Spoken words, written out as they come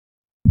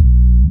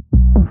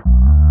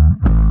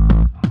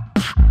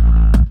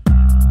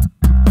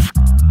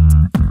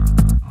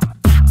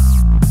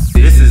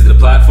This is the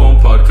Platform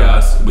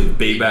Podcast with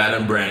Bbad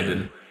and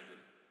Brandon.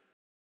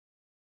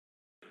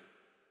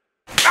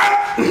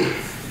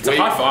 It's a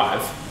high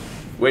five.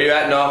 Where you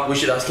at, Niall? We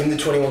should ask him the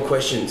 21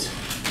 questions.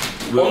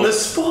 On the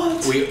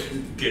spot.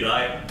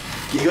 G'day.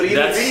 You gotta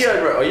get the video,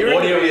 bro. Are you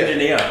audio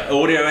engineer.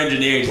 Audio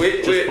engineer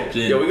just popped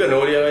in. Yeah, we got an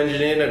audio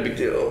engineer, no big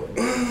deal.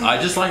 I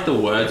just like the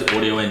words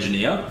audio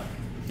engineer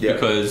Yeah.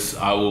 because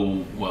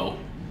I'm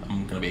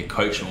going to be a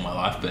coach all my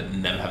life, but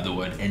never have the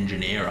word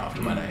engineer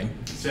after my name.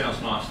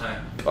 Sounds nice, hey?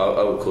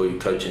 I will call you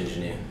coach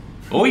engineer.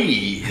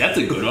 Oi, that's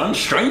a good one.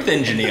 Strength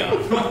engineer.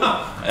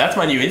 That's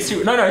my new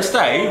Instagram. No,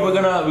 stay. We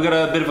got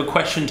a bit of a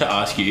question to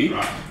ask you.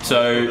 Right.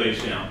 So Put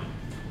these down.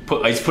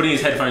 he's putting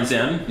his headphones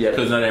down Yep.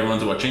 because not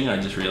everyone's watching. I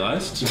just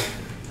realised.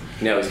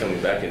 Now he's coming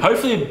back in.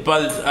 Hopefully,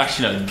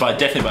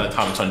 definitely by the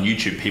time it's on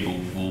YouTube, people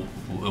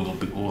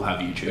will have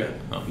YouTube.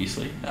 Yeah.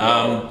 Obviously.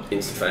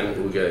 Insta famous.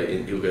 He'll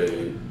go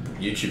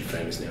YouTube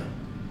famous now.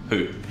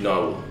 Who?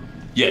 Niall.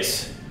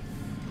 Yes.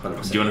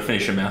 100%. Do you want to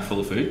finish a mouthful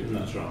of food?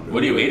 That's right.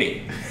 What are you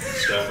eating?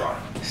 Stir fry.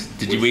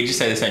 Did we just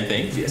say the same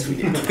thing? Yes, we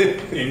did.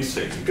 In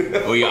sync.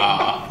 We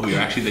are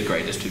actually the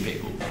greatest two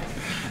people.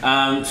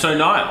 So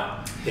Niall,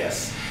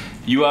 Yes.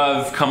 you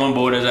have come on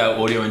board as our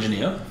audio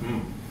engineer,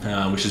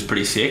 which is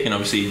pretty sick, and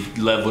obviously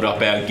leveled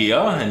up our gear,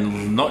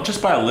 and not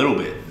just by a little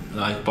bit,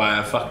 like by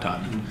a fuck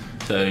ton.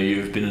 So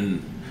you've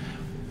been.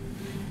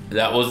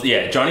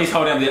 Johnny's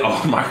holding up the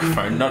old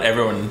microphone. Not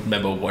everyone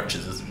member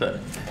watches us, but.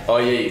 Oh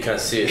yeah, you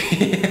can't see it.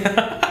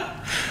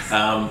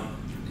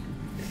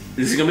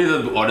 This is gonna be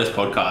the oddest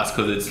podcast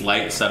because it's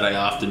late Saturday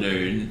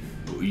afternoon.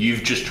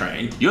 You've just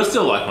trained. You're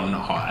still like on a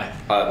high.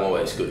 I'm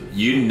always good.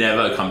 You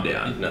never come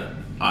down. No.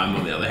 I'm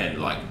on the other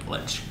hand like,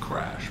 let's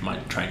crash. My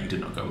training did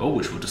not go well,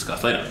 which we'll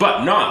discuss later.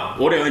 But no,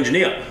 audio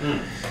engineer.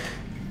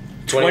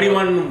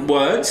 21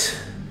 words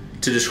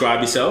to describe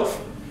yourself,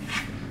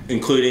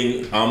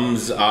 including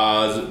ums,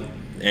 ahs,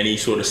 any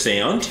sort of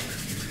sound.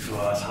 Oh,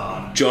 that's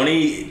hard.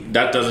 Johnny,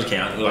 that doesn't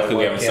count. Luckily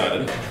we haven't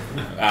started.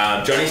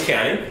 Johnny's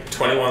counting.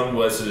 21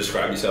 words to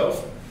describe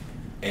yourself.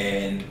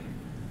 And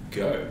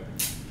go.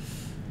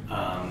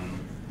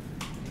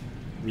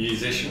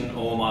 Musician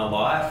all my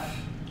life.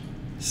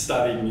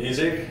 Studied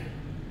music.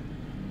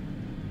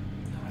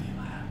 How many am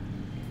I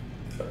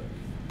at?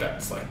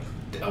 That's like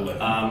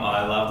 11.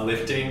 I love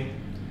lifting.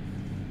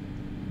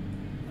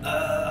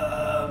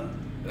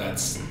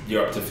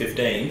 You're up to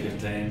 15.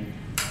 15.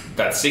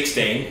 That's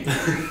 16.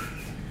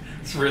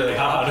 It's really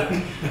hard.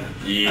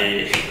 Yeah.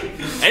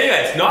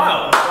 Anyways,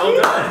 Niall,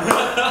 well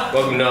done.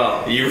 Welcome,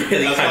 Niall. You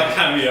really That's my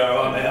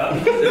cameo, I'm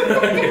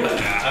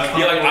out.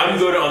 You're like, I'm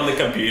good on the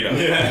computer.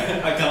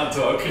 Yeah, I can't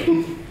talk.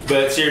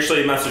 But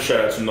seriously, massive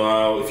shout out to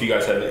Niall. If you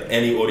guys have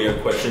any audio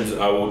questions,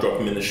 I will drop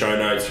them in the show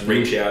notes.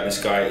 Reach out.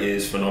 This guy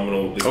is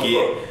phenomenal. The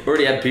gear. I've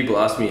already had people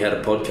ask me how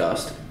to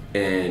podcast,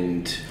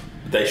 and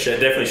They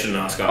definitely shouldn't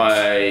ask us.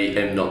 I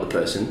am not the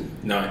person.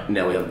 No.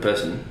 Now we have a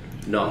person.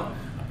 No.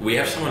 We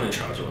have someone in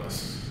charge of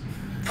us.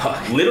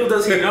 Fuck. Little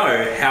does he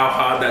know how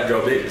hard that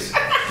job is.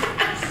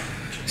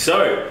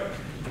 So,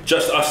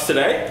 just us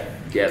today.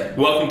 Yeah.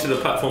 Welcome to the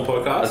Platform I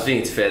Podcast.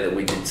 think it's fair that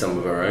we did some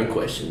of our own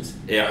questions.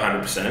 Yeah,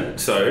 100%.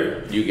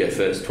 So, You go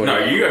first. no,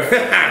 you go.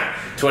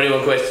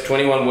 21 questions,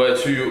 21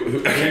 words, who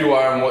you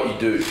are and what you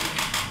do.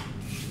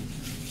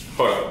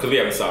 Hold on, because we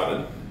haven't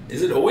started.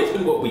 Has it always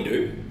been what we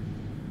do?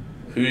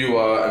 Who you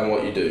are and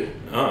what you do.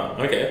 Oh,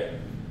 okay.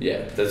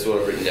 Yeah, that's what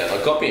I've written down.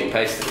 I copy and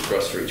pasted it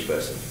across for each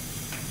person.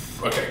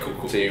 Okay,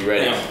 cool. So you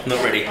ready? No,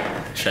 not ready.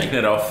 Shaking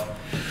it off.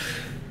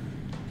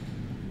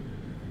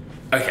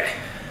 Okay.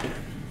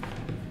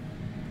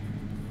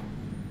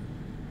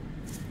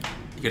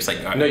 You gotta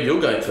say go. No,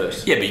 you're going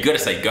first. Yeah, but you gotta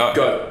say go.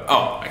 Go.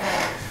 Oh, okay.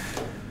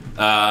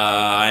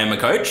 I am a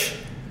coach,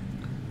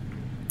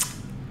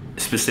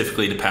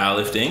 specifically to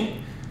powerlifting.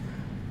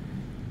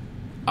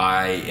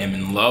 I am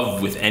in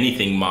love with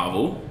anything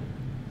Marvel.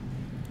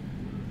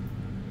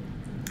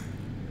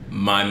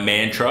 My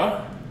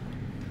mantra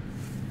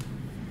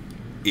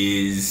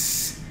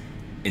is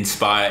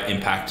inspire,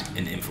 impact,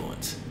 and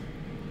influence.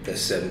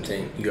 That's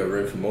 17. You got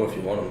room for more if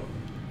you want them.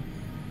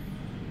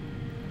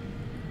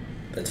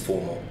 That's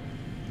 4 more.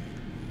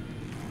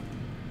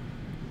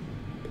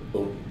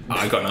 Oh.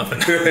 I got nothing.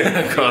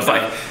 I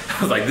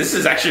was like, this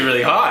is actually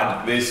really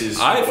hard. This is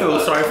I super feel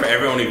hard. sorry for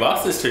everyone who've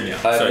asked this to now.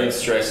 I've So- been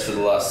stressed for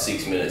the last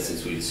 6 minutes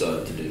since we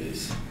decided to do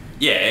this.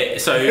 Yeah,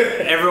 so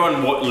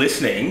everyone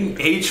listening,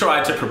 he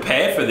tried to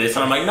prepare for this,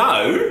 and I'm like,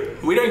 no,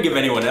 we don't give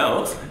anyone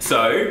else.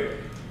 So,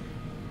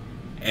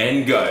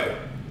 and go.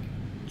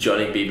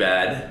 Jonny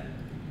Bbad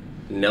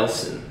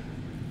Nelson.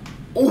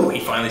 Oh,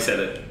 he finally said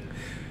it.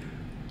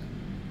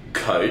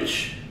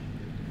 Coach,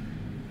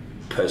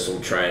 personal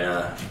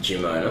trainer,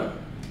 gym owner.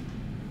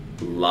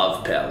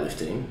 Love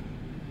powerlifting.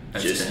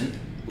 That's Just 10.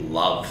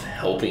 love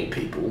helping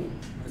people.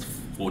 That's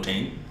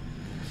 14.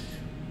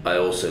 I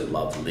also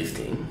love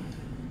lifting.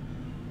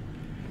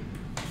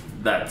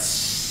 That's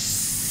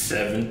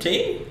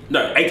 17?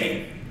 No,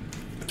 18.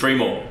 3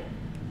 more.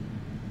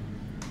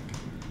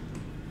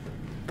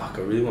 Fuck,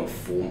 I really want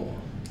 4 more.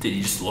 Dude,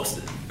 you just lost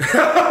it.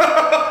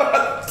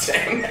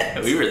 Damn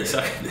it. We really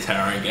suck at this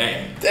our own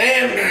game.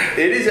 Damn.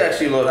 It is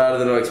actually a lot harder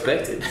than I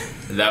expected.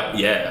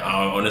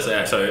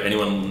 Honestly, so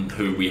anyone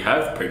who we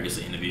have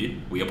previously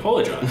interviewed, we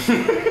apologise.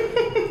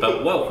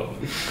 But welcome.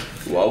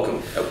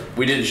 Welcome.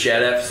 We did a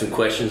shout out for some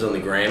questions on the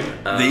gram.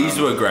 These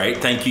were great.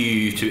 Thank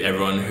you to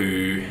everyone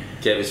who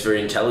gave us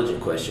very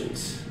intelligent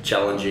questions,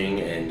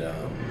 challenging, and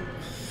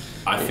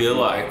I feel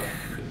like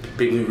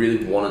people who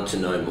really wanted to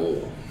know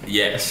more.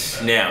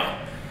 Yes. Now,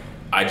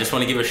 I just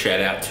want to give a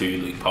shout out to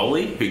Luke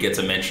Poley, who gets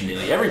a mention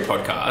nearly every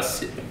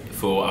podcast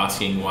for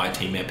asking why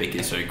Team Epic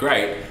is so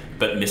great,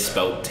 but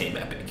misspelled Team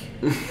Epic.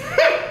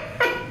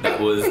 That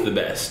was the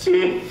best.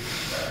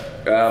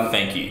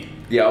 Thank you.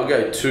 Yeah, I'll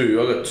go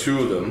 2. I got 2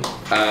 of them.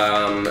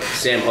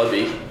 Sam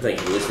Hodby,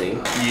 thank you for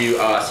listening. You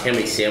asked how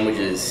many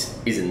sandwiches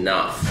is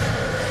enough.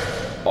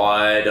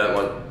 I don't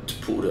like to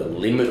put a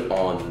limit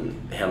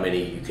on how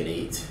many you can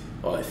eat.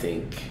 I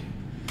think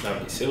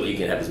That'd be silly. you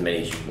can have as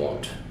many as you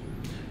want.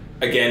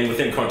 Again,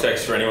 within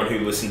context for anyone who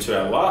listened to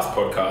our last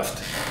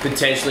podcast.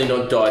 Potentially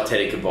not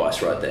dietetic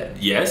advice right there.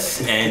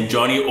 Yes, and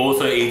Johnny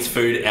also eats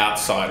food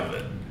outside of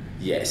it.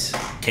 Yes.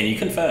 Can you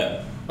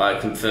confirm? I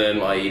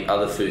confirm I eat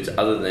other foods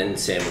other than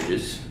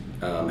sandwiches.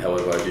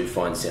 However, I do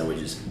find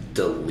sandwiches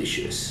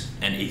delicious.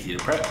 And easy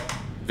to prep.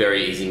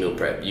 Very easy meal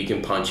prep. You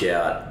can punch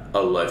out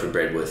a loaf of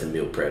bread worth of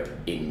meal prep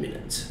in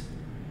minutes.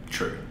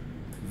 True.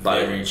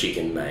 Butter,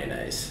 chicken,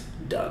 mayonnaise.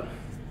 Done.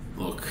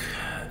 Look,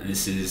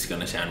 this is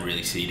going to sound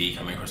really seedy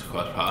coming across a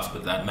class,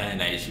 but that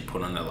mayonnaise you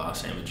put on the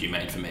last sandwich you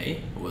made for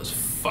me was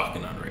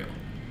fucking unreal.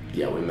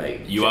 Yeah, we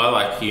make... You are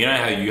like, you know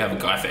how you have a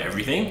guy for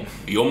everything?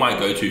 You're my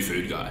go-to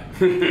food guy.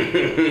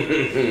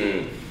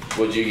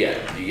 What'd you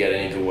get? Did you get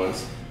any good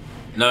ones?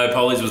 No,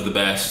 Polly's was the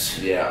best.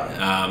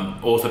 Yeah.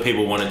 Also,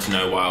 people wanted to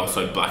know why I was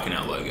so black in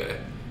our logo.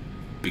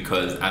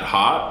 Because at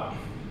heart,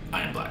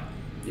 I am black.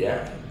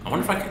 Yeah. I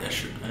wonder if I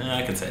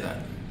can say that.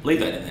 Leave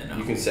that in there now.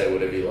 You can say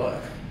whatever you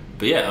like.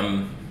 But yeah,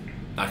 I'm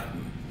like...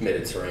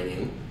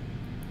 Mediterranean.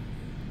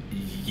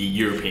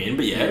 European,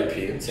 but yeah.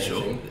 European, same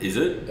sure. thing. Is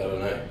it? I don't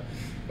know.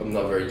 I'm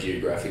not very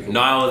geographical.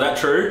 Niall, is that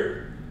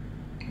true?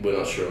 We're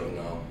not sure,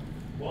 no.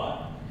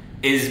 What?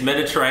 Is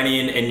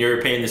Mediterranean and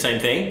European the same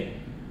thing?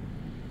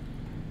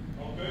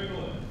 I'll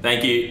Google it.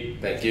 Thank you.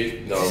 Thank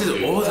you. No, This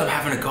is awesome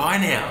having a guy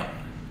now.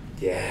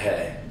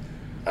 Yeah.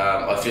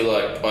 I feel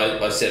like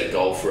I set a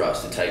goal for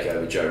us to take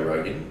over Joe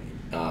Rogan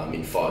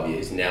in 5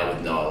 years. Now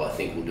with Niall, I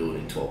think we'll do it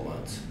in 12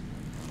 months.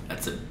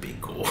 That's a big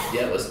call.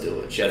 Yeah, let's do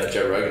it. Shout out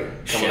Joe Rogan.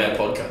 Come on our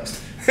podcast.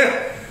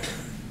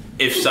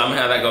 If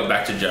somehow that got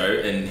back to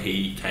Joe and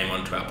he came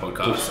onto our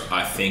podcast,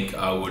 I think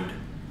I would...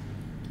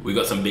 We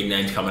got some big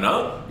names coming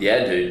up.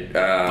 Yeah, dude.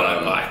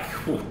 But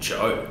like,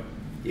 Joe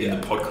Yeah.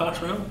 in the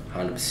podcast realm?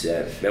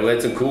 100%. Man, we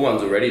had some cool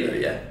ones already though,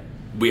 yeah?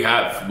 We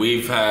have.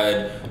 We've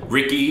had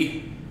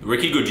Ricky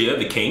Goodyear,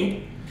 the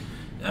king.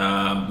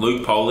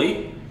 Luke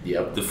Poley,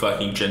 Yep. the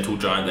fucking gentle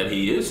giant that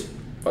he is.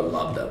 I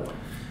love that one.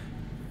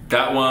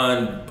 That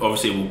one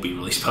obviously will be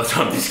released by the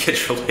time this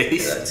gets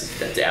released.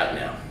 Yeah, that's out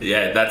now.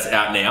 Yeah, that's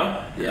out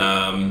now.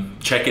 Yeah.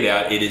 Check it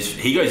out.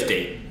 He goes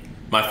deep.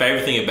 My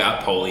favorite thing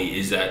about Polly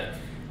is that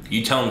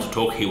you tell him to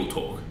talk, he will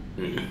talk.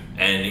 Mm-hmm.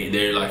 And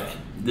they're like,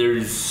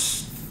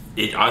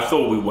 I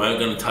thought we weren't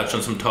going to touch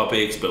on some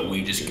topics, but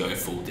we just go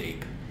full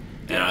deep.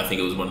 And I think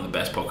it was one of the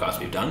best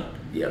podcasts we've done.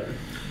 Yep.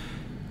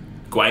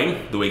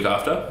 Gwaine, the week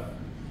after,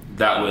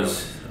 that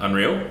was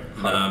unreal.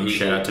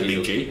 Shout out to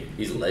Big G.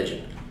 He's a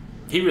legend.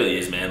 He really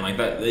is, man. Like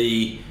that,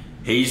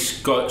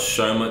 he's got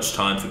so much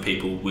time for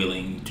people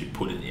willing to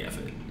put in the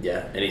effort.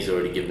 Yeah, and he's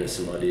already given us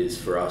some ideas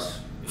for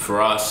us.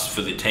 For us,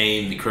 for the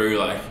team, the crew.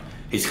 Like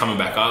he's coming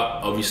back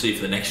up, obviously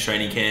for the next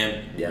training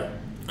camp. Yeah.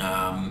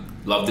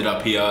 Loved it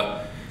up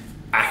here.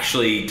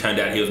 Actually, turned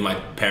out he was my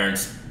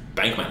parents'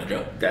 bank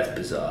manager. That's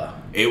bizarre.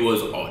 It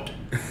was odd.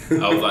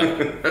 I was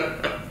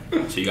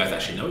like, so you guys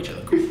actually know each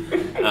other, cool.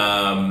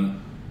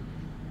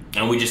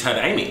 And we just had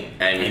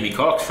Amy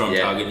Cox from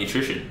Target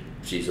Nutrition.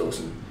 She's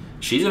awesome.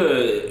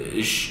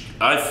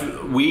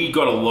 We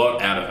got a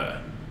lot out of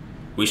her.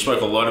 We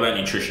spoke a lot about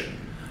nutrition.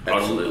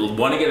 Absolutely. I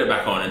want to get her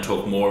back on and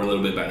talk more a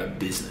little bit about her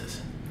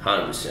business.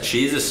 100%.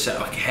 She's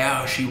like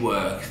how she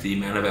works, the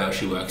amount of hours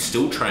she works,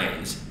 still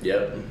trains.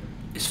 Yep.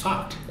 It's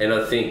fucked. And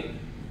I think,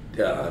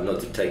 not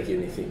to take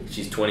anything,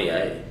 she's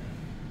 28.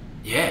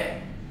 Yeah.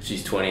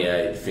 She's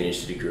 28,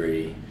 finished a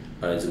degree,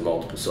 owns a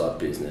multiple site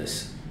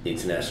business,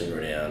 internationally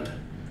renowned.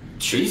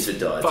 She's a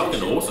dietitian,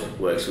 fucking awesome.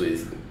 Works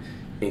with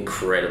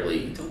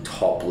incredibly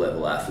top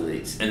level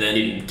athletes and then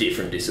in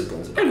different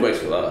disciplines. And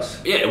works with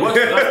us. Yeah, it works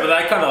with us, but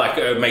that kind of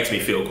like makes me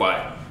feel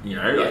quite,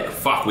 like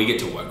fuck, we get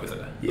to work with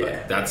her. Yeah.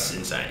 Like, that's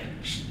insane.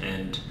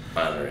 And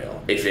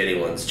unreal. If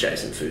anyone's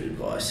chasing food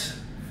advice,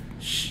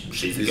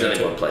 she's there's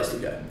only one place to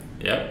go.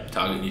 Yeah,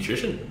 Target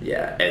Nutrition.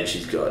 Yeah, and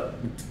she's got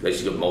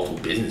multiple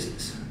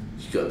businesses.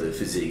 She's got the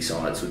physique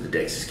science with the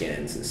DEXA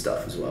scans and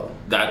stuff as well.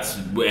 That's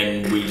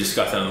when we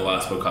discussed that on the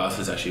last podcast.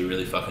 It's actually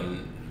really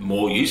fucking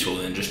more useful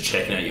than just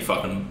checking out your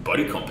fucking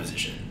body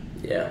composition.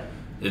 Yeah.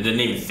 I didn't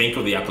even think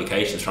of the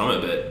applications from it,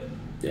 but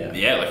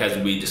Yeah. Like as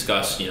we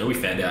discussed, we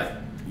found out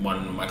one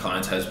of my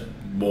clients has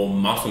more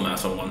muscle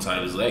mass on one side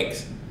of his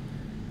legs,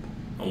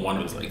 on one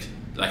of his legs.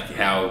 Like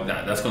how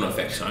that's going to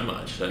affect so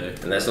much. So, and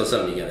that's not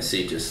something you're going to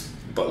see just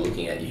by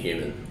looking at your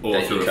human. Or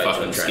that through you a coach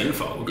fucking and train. skin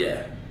fold.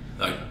 Yeah.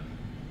 Like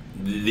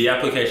the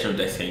application of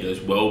DexTeam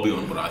goes well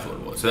beyond what I thought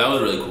it was. So that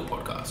was a really cool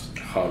podcast.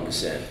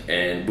 100%.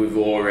 And we've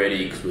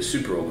already, because we're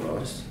super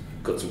organised,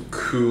 got some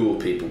cool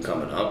people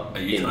coming up.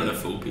 Are you trying to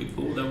fool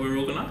people that we're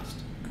organised?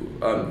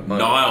 My-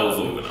 Niall's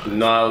organised.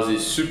 Niles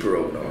is super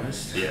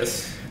organised.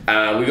 Yes.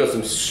 We got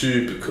some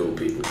super cool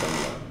people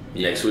coming up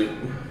next week.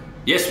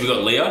 Yes, we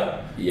got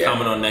Leah Yeah.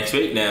 coming on next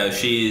week. Now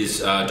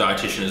she's a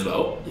dietitian as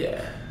well,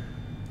 Yeah.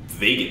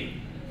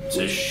 vegan.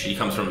 So she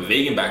comes from a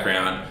vegan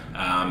background.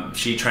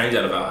 She trains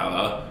out of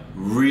Valhalla.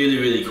 Really,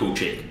 really cool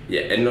chick.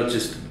 Yeah, and not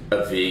just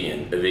a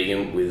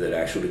vegan with an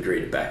actual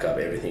degree to back up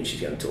everything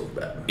she's going to talk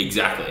about.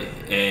 Exactly.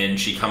 And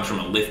she comes from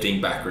a lifting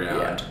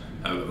background.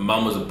 Her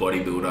mum was a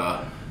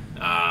bodybuilder.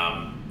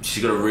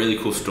 She's got a really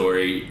cool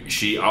story.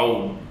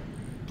 I'll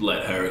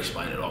let her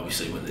explain it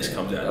obviously when this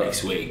comes out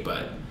next week,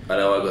 but I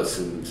know I've got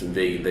some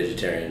vegan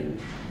vegetarian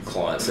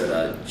clients that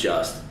are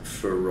just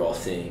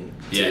frothing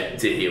to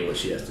hear what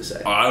she has to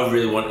say. I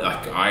really want,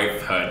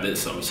 I've heard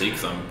this obviously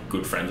because I'm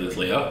good friends with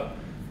Leah,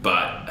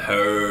 but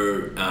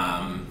her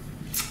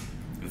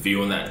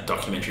view on that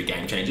documentary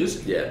Game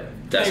Changers. Yeah,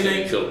 that's going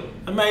to be cool.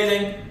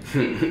 Amazing.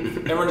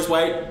 Everyone just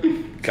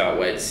wait. Can't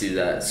wait to see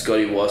that.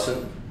 Scotty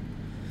Wasson,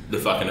 The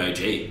fucking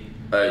OG.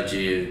 OG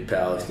of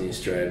powerlifting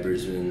Australia,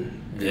 Brisbane.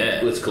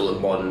 Yeah. Let's call it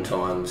modern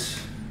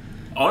times.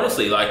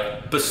 Honestly,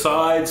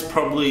 besides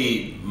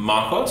probably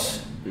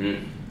Marcos,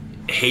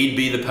 he'd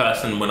be the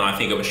person when I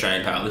think of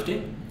Australian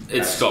powerlifting.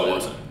 It's Scott Absolutely.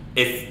 Watson.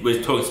 If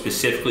we're talking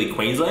specifically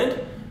Queensland,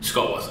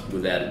 Scott Watson.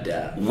 Without a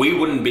doubt. We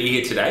wouldn't be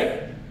here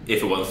today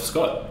if it wasn't for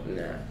Scott.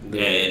 Nah.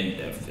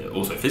 And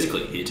also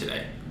physically here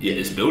today in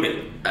this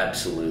building.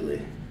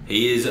 Absolutely.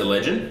 He is a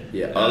legend.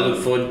 Yeah,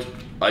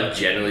 I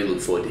generally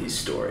look forward to his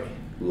story.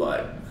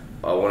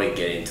 I want to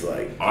get into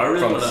I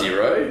really from wanna-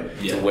 zero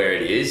Yeah. to where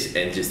it is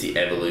and just the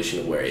evolution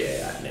of where he is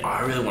at now.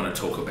 I really want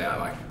to talk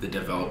about the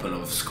development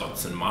of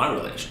Scott's and my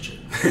relationship.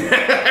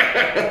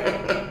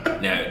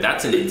 Now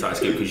that's an inside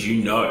scoop because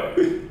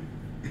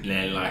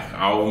and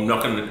I'm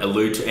not going to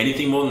allude to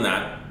anything more than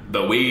that.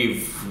 But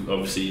we've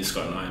obviously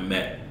Scott and I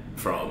met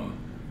from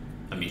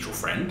a mutual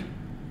friend,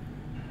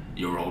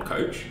 your old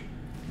coach.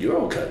 Your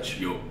old coach.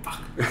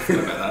 I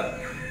forgot about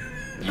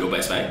that. Your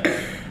best mate.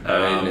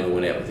 I never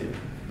went out with him.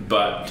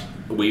 But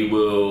we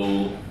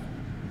will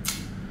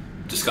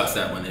discuss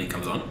that when he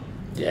comes on.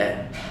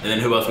 Yeah. And then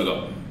who else we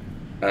got?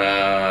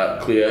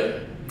 Cleo.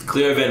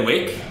 Cleo Van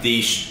Wyck,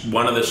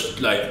 one of the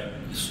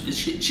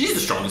she's the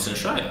strongest in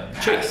Australia.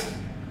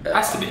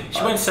 Has to be.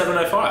 She went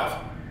 7:05.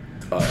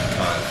 I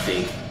can't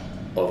think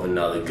of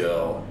another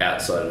girl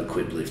outside of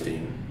equip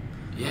lifting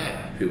Yeah.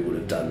 who would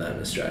have done that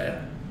in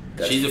Australia.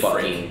 That's She's a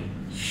fucking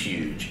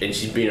huge, and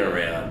she's been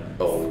around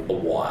a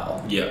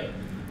while. Yeah.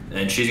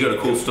 And she's got a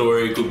cool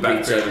story, good Been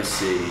background.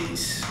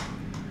 overseas.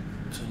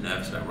 I'm so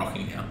nervous about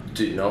rocking now.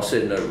 Dude, Niall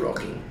said no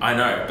rocking. I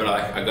know, but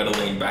I got to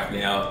lean back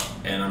now,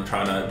 and I'm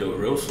trying to do it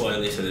real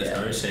slowly so there's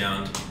no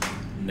sound.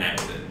 Nailed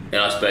it.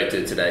 And I spoke to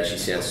her today. She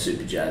sounds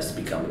super jazzed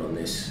to be coming on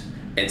this.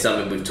 And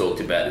something we've talked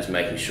about is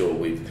making sure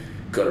we've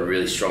got a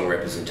really strong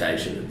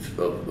representation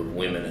of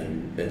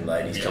women and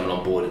ladies coming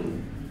on board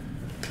and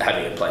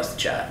having a place to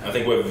chat. I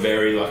think we're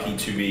very lucky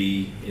to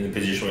be in the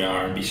position we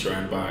are and be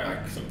surrounded by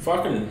some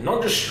fucking,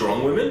 not just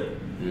strong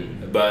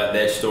women, but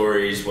their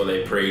stories, what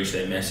they preach,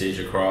 their message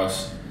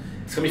across.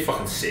 It's gonna be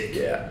fucking sick.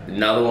 Yeah.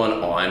 Another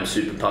one I'm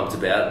super pumped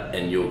about,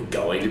 and you're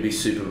going to be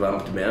super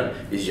pumped about,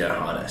 is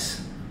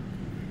Johannes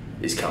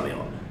is coming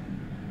on.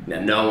 Now,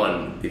 no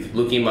one, if you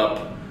look him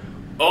up,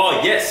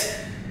 Oh, yes.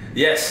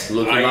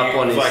 Look him up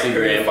on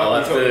Instagram.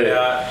 About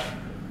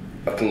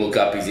I can look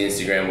up his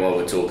Instagram while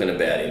we're talking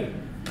about him.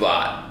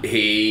 But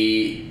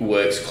he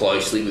works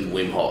closely with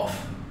Wim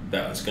Hof.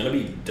 That's gonna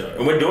be dope.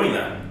 And we're doing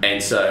that.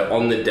 And so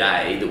on the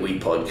day that we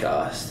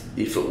podcast,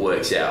 if it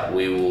works out,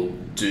 we will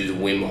do the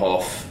Wim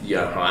Hof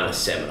Johannes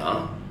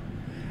seminar,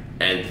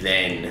 and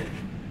then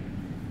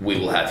we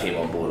will have him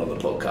on board on the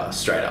podcast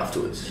straight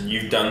afterwards. And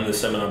you've done the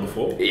seminar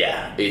before?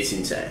 Yeah, it's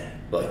insane.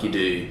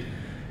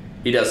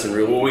 He does some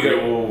real... Do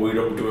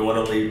we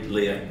want to leave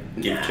Leah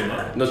give too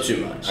much? Not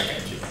too much. Okay,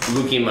 too much.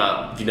 Look him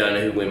up. If you don't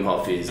know who Wim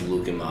Hof is,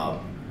 look him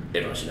up.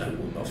 Everyone should know who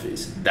Wim Hof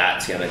is.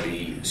 That's going to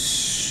be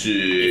super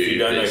If you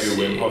don't know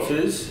who Wim sick. Hof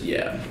is,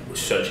 Yeah.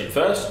 search it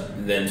first,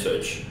 then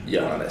search.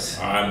 Johannes.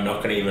 I'm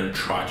not going to even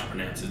try to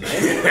pronounce his name.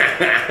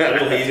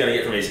 All he's going to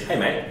get from me is, hey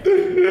mate.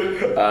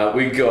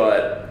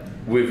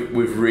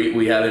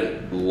 We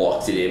haven't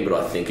locked it in, but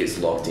I think it's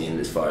locked in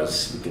as far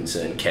as we're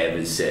concerned. Kev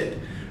has said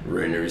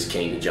Runa is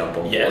keen to jump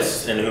on board.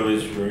 Yes, and who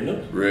is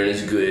Runa?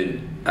 Runa's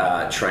good.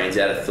 Trains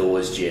out of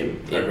Thor's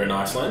gym. Over in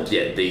Iceland?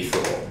 Yeah, the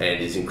Thor,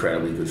 and is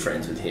incredibly good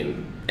friends with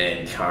him.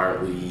 And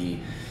currently,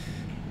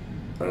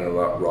 I don't know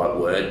the right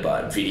word,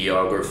 but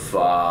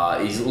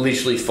videographer. He's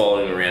literally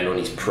following around on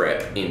his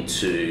prep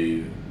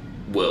into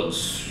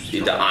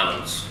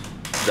Arnold's.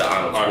 the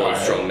Arnold Right.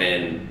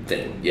 strongman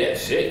thing. Yeah,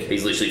 Sick.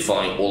 He's literally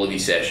following all of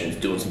his sessions,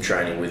 doing some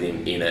training with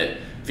him in it,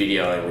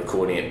 videoing,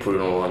 recording it,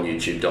 putting it all on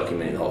YouTube,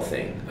 documenting the whole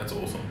thing. That's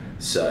awesome.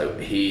 So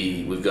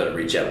we've got to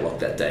reach out and lock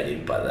that date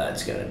in, but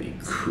that's going to be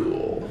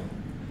cool.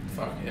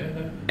 Fuck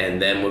yeah.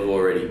 And then we've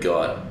already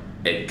got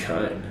Ed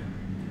Cohn,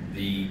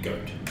 The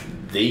goat.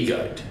 the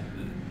GOAT.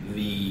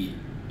 The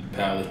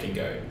powerlifting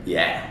goat.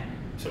 Yeah.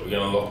 So we're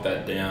going to lock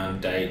that down,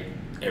 date,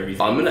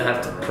 everything. I'm going to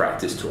have to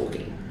practice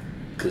talking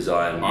because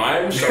I'm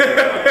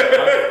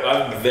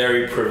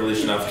very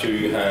privileged enough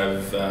to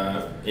have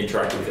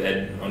interacted with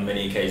Ed on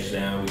many occasions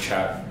now. We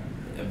chat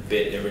a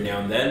bit every now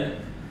and then,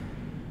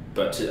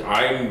 but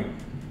I'm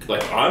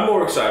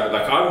more excited.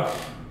 Like I'm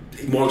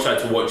more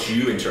excited to watch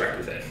you interact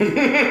with Ed.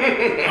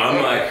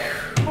 I'm like,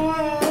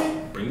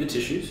 hi, bring the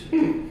tissues.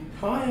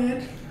 Hi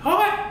Ed.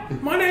 Hi,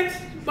 my name's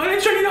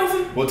Jonny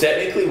Nelson. Well,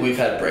 technically, we've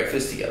had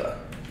breakfast together.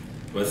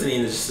 Wasn't he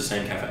in just the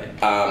same cafe?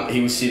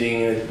 He was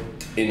sitting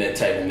in a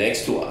table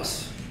next to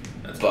us,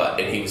 and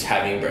he was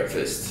having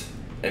breakfast,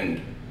 and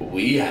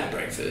we had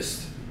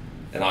breakfast,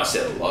 and I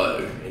said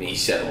hello, and he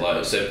said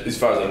hello. So as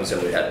far as I'm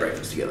concerned, we had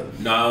breakfast together.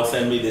 Niall,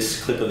 send me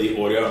this clip of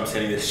the audio. I'm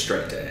sending this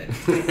straight to Ed.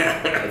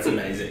 That's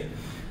amazing.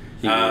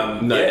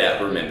 No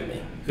doubt remember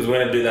me. Because we're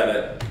going to do that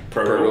at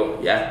Pro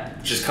Raw. Yeah.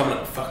 Just coming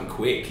up fucking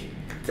quick.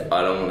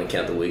 I don't want to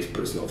count the weeks, but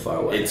it's not far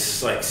away.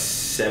 It's like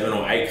 7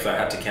 or 8 if I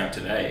had to count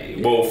today.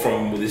 Yeah. Well,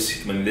 from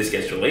this, when this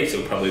gets released,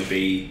 it'll probably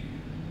be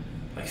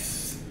like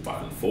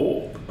fucking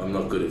 4. I'm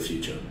not good at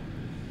future.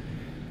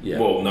 Yeah.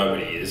 Well,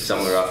 nobody is.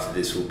 Somewhere after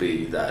this will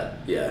be that,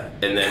 yeah.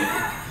 And then...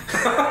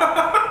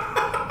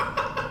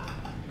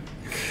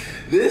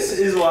 This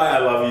is why I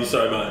love you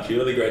so much.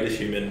 You're the greatest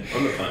human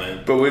on the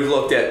planet. But we've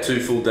locked out 2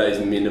 full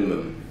days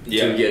minimum to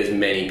get as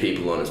many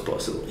people on as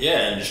possible.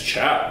 Yeah, and just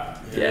chat.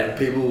 Yeah.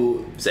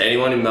 People... So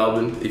anyone in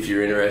Melbourne, if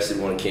you're interested,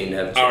 want to keen to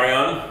have a chat.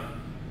 Ariane,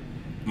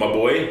 my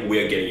boy, we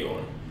are getting you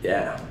on.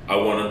 Yeah. I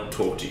want to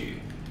talk to you.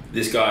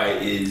 This guy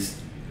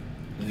is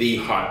the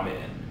hype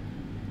man.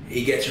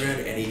 He gets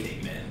around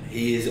anything, man.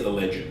 He is a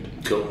legend.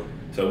 Cool.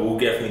 So we'll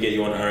definitely get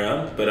you on,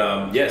 Ariane.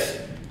 But yes,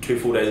 2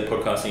 full days of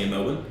podcasting in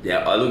Melbourne. Yeah,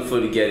 I look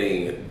forward to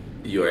getting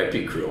your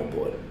epic crew on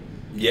board.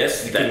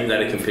 Yes. That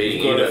are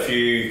competing. We've got a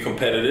few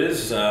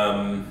competitors.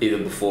 Either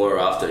before or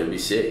after, it'd be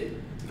sick.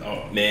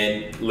 Oh,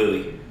 man,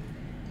 Lily.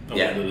 I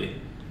Yeah. want Lily.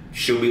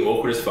 She'll be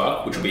awkward as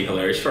fuck, which will be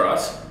hilarious for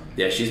us.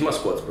 Yeah, she's my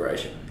squat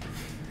inspiration.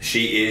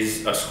 She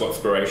is a squat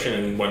inspiration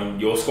and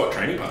your squat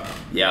training partner.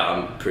 Yeah,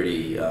 I'm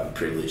pretty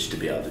privileged to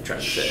be able to train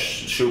with her.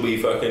 She'll be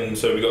fucking...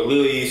 So we got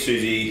Lily,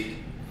 Susie,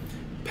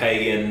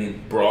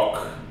 Pagan,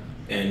 Brock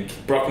and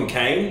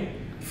Kane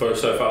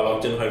so far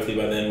locked in. Hopefully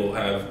by then we'll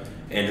have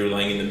Andrew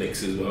Lang in the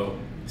mix as well.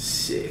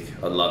 Sick.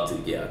 I'd love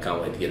to. Yeah, I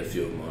can't wait to get a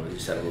few of them on and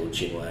just have a little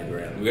chin wag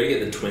around. We've got to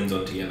get the twins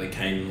on together,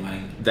 Kane and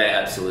Lang. They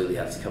absolutely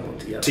have to come on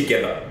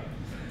together.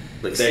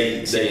 Like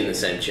They sit in the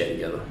same chair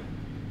together.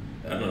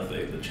 I don't know if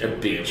they the chair. A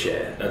big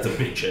chair. That's a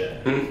big chair.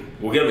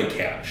 We'll get them a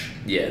couch.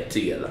 Yeah,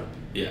 together.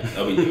 Yeah,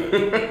 that'll be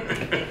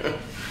good.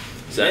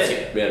 So that's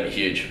going to be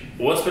huge.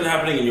 What's been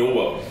happening in your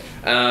world?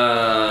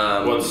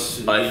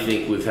 I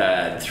think we've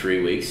had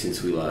 3 weeks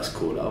since we last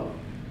caught up.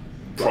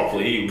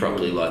 Properly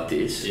like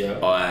this. Yeah.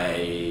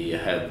 I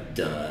have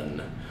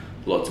done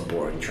lots of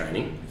boring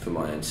training for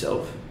my own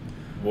self.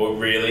 What,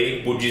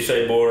 really? Would you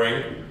say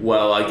boring?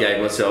 Well, I gave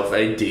myself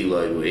a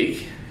deload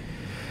week.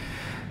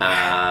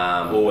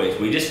 Always.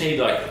 We just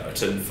need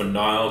for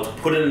Niall to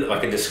put in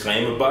like a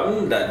disclaimer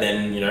button that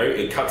then,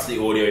 it cuts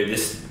the audio.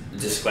 This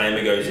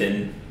disclaimer goes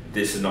in.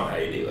 This is not how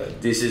you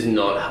deload. This is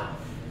not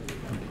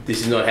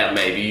how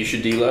maybe you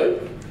should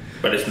deload.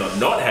 But it's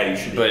not how you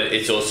should. But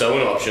it's also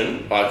an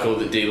option. I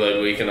called it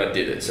deload week and I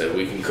did it, so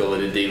we can call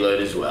it a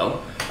deload as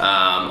well.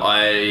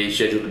 I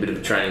scheduled a bit of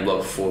a training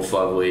block for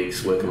 4 or 5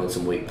 weeks, working on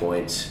some weak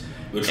points.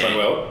 Which went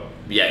well?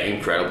 Yeah,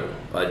 incredible.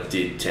 I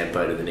did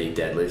tempo to the knee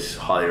deadlifts.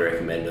 Highly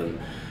recommend them.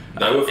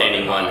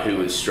 Anyone who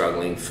was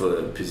struggling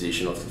for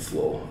position off the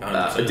floor.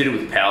 I 100%. did it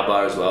with power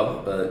bar as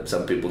well.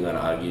 Some people are going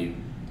to argue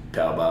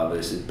power bar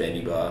versus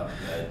bendy bar.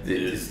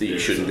 You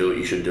shouldn't do it,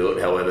 you should do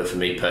it. However, for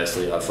me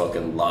personally, I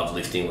fucking love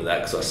lifting with that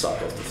because I suck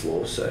off the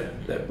floor, so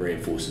that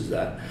reinforces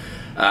that.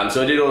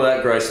 So I did all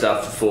that gross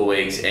stuff for 4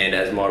 weeks, and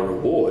as my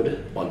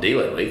reward on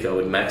deload week, I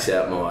would max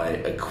out my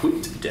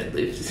equipped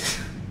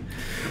deadlift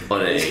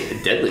on a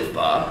deadlift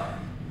bar.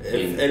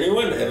 If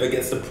anyone ever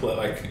gets to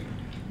play,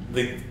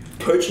 the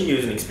coaching you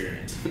is an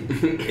experience.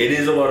 It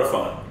is a lot of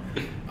fun.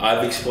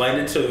 I've explained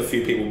it to a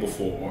few people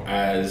before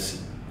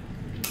as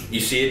you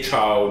see a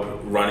child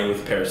running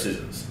with a pair of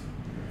scissors.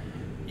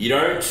 You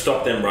don't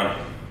stop them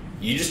running.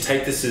 You just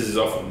take the scissors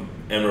off them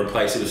and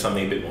replace it with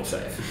something a bit more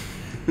safe.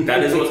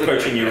 That is what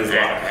coaching you is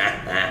like.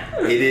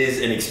 It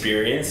is an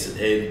experience.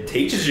 It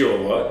teaches you a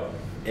lot.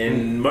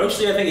 And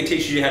mostly I think it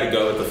teaches you how to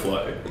go with the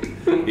flow.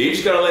 You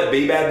just gotta let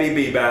Bbad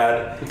be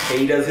Bbad.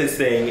 He does his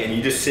thing and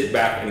you just sit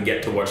back and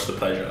get to watch the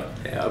pleasure.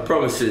 Yeah, I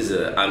promise there's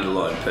an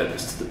underlying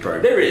purpose to the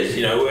program. There is,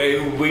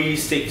 we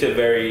stick to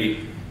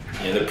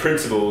the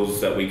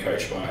principles that we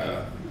coach by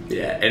are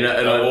Yeah, and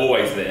I'm I,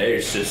 always there.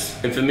 It's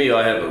just and for me,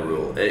 I have a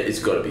rule. It's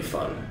got to be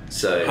fun.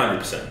 So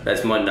 100%.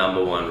 that's my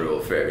number one rule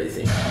for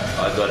everything.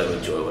 I got to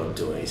enjoy what I'm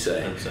doing. So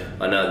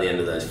 100%. I know at the end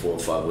of those 4 or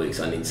 5 weeks,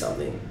 I need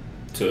something.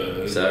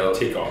 To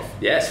tick off.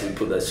 Yeah, so we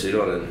put that suit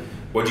on and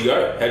Where'd you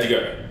go? How'd you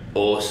go?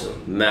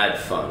 awesome, mad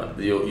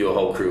fun. Your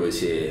whole crew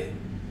was here.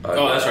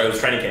 Oh, that's right. It was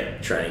training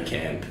camp. Training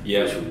camp,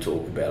 Yeah. which we'll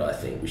talk about. I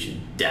think we should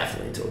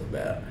definitely talk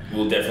about.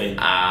 We'll definitely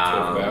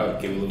talk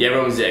about. Give a little. Yeah,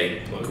 everyone was there.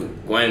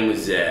 Plug. Wayne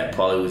was there.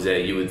 Polly was there.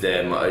 You were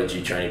there. My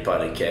OG training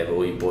partner, Kev.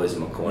 All you boys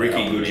in my corner.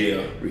 Ricky helping me.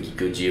 Guggia. Ricky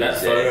Guggia That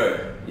was there.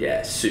 photo.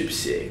 Yeah, super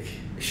sick.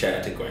 Shout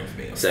out to Gwen for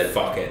being a So-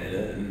 fuckhead in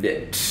it. And Yeah.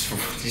 Did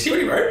you see what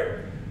he wrote?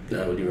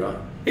 No, what do you write?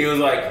 He was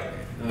like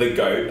the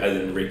goat, as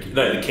in Ricky.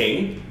 No, the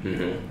king.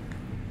 Mm-hmm.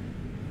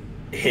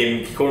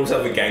 Him called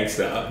himself a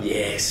gangster.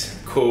 Yes.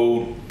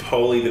 Called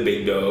Polly the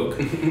big dog.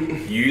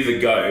 You the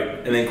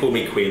goat, and then called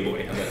me queer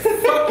boy. I'm like,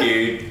 fuck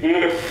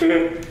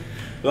you.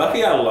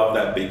 Lucky I love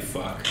that big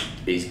fuck.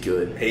 He's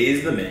good. He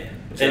is the man.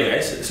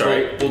 Anyways,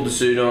 sorry. Pulled the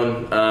suit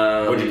on.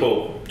 What'd you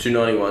pull?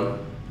 291.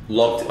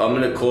 Locked. I'm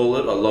gonna call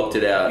it. I locked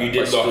it out. You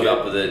did I lock stood it.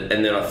 up with it,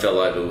 and then I fell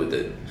over with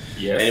it.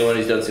 Yes. Anyone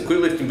who's done some quick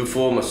lifting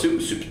before, my suit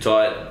was super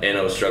tight, and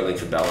I was struggling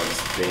for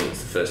balance. Being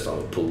it's the first time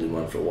I pulled in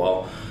one for a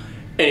while.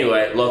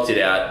 Anyway, locked it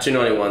out.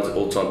 291's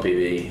all-time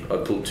PB. I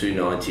pulled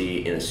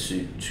 290 in a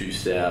suit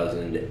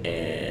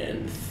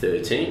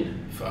 2013.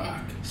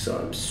 Fuck. So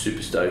I'm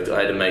super stoked.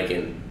 I had to make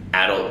an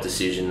adult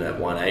decision at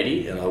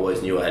 180, and I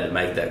always knew I had to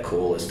make that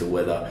call as to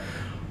whether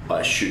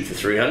I shoot for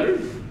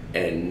 300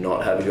 and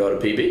not have a go at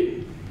a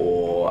PB,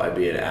 or I'd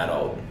be an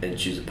adult and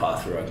choose a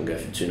path where I can go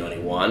for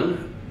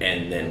 291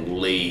 and then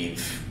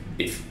leave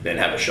and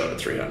have a shot at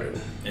 300.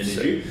 And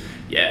did you?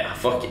 Yeah,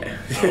 fuck yeah.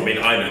 I mean,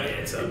 I know the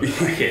answer. But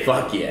yeah.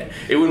 Fuck yeah.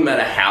 It wouldn't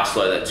matter how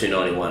slow that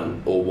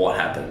 291 or what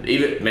happened.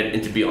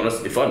 And to be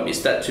honest, if I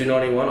missed that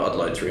 291, I'd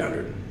load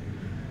 300.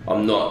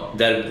 I'm not,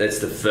 that's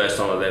the first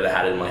time I've ever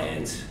had it in my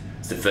hands.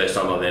 It's the first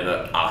time I've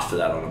ever asked for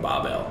that on a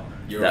barbell.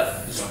 You're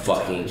That's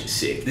fucking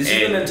sick. This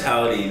is the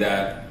mentality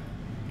that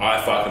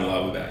I fucking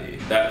love about you.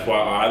 That's why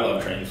I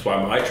love training. It's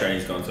why my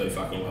training's gone so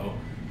fucking well.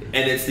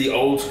 And it's the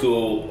old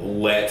school,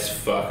 let's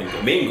fucking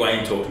go. Me and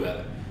Gwen talked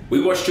about it.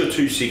 We watched your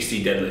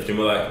 260 deadlift and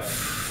we're like,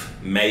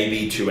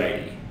 maybe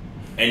 280.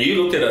 And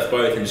you looked at us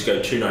both and just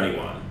go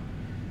 291.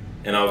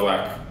 And I was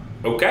like,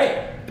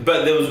 okay.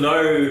 But there was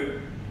no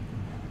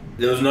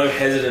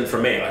hesitant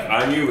from me. Like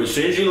I knew as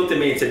soon as you looked at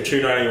me and said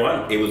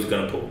 291, it was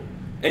gonna pull.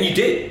 And you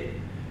did.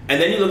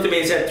 And then you looked at me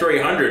and said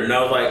 300 and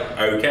I was like,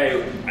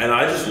 okay. And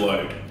I just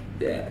load.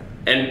 Yeah.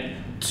 And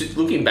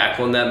looking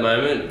back on that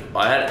moment,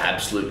 I had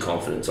absolute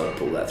confidence I'd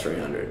pull that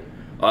 300.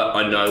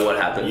 I know what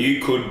happened. You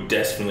could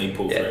definitely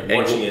pull through.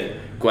 Watching it.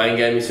 Gwen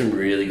gave me some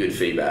really good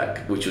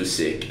feedback, which was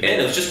sick.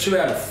 And it was just 2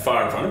 out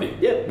far in front of you.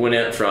 Yeah, went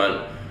out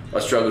front. I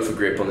struggled for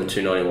grip on the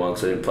 291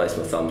 because I didn't place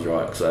my thumbs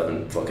right because I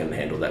haven't fucking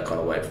handled that kind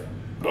of weight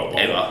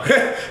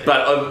ever.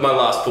 But my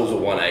last pulls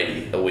were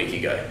 180 a week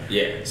ago.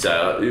 Yeah.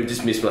 So I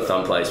just missed my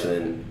thumb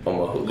placement on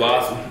my hook.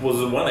 Was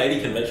it 180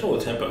 conventional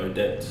or tempo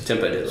deadlift?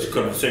 Tempo deadlift.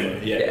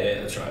 Sumo.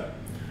 Yeah, that's right.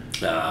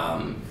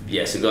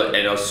 Yes, and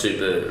I was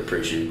super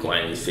appreciative of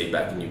Gwen and his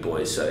feedback and you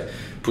boys. So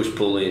push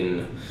pull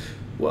in.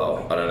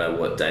 Well, I don't know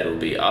what date it'll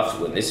be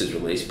after when this is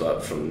released,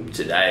 but from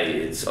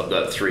today, I've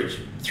got three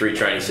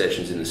training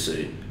sessions in the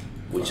suit,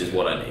 which is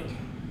what I need.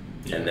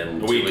 Yeah. And then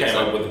we came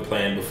up with a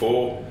plan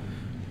before.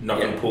 Not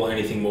going to pull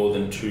anything more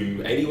than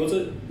 280, was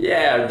it?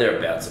 Yeah,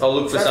 thereabouts. I'll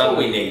look for That's something.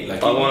 what we need.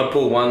 Like I want to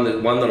pull one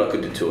that I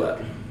could do 2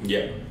 at.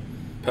 Yeah,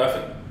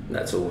 perfect.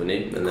 That's all we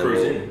need. And then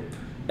Cruise in.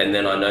 And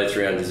then I know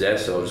 300's there,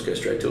 so I'll just go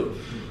straight to it.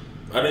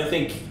 I don't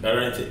think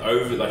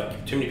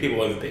too many people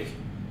overpeak.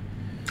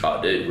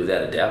 Oh, dude,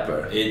 without a doubt,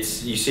 bro. You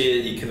see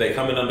it. They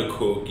come in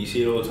undercooked. You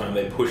see it all the time.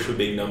 They push for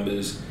big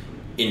numbers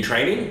in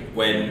training.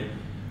 When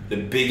the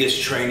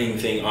biggest training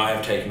thing I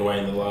have taken away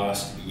in the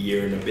last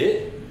year and a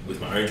bit, with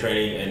my own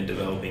training and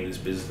developing this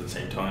business at the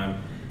same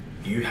time,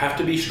 you have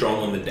to be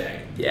strong on the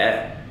day.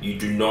 Yeah. You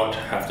do not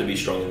have to be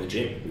strong in the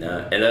gym.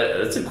 No, and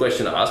that's a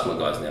question I ask my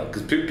guys now,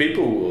 because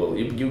people will,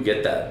 you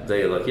get that.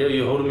 They're like, yeah,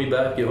 you're holding me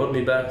back,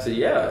 So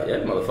yeah,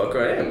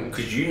 motherfucker, I am.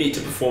 Because you need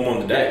to perform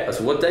on the day. Yeah.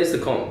 So what day's the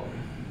comp?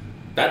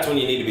 That's when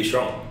you need to be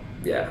strong.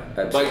 Yeah,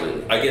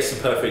 absolutely. Like, I guess the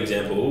perfect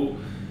example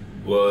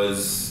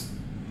was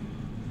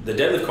the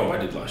deadlift comp I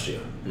did last year.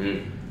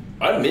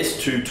 I missed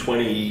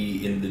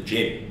 220 in the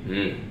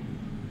gym.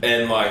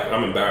 And like,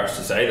 I'm embarrassed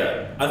to say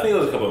that. I think there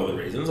was a couple of other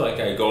reasons. Like,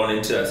 I got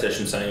into that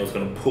session saying I was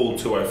going to pull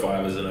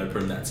 205 as an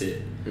open and that's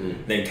it.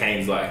 Then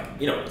Kane's like,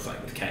 you know what it's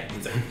like with Kane.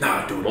 He's like,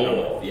 nah, do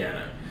it. Yeah,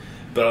 no.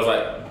 But I was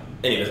like,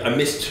 anyways, I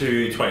missed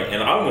 220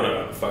 and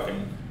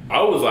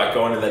I was like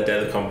going to that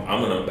deadlift comp,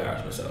 I'm going to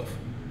embarrass myself.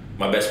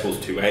 My best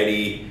pull's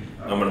 280,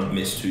 I'm going to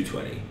miss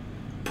 220.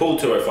 Pull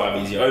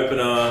 205 easy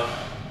opener,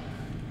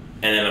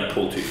 and then I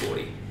pull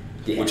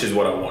 240, which is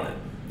what I wanted.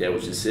 Yeah,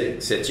 which is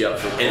sick. Sets you up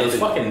for. And it was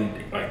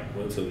fucking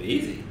relatively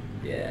easy.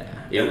 Yeah,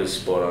 it was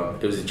spot on.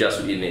 It was just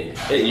what you need.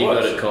 You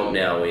was. got a comp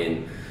now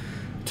in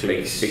 2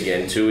 weeks.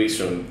 Again, 2 weeks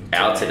from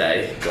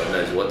today. God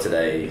knows what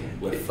today.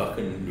 We're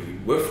fucking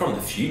We're from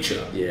the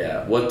future.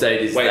 Yeah. What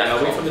date is Wait, that?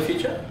 are we from the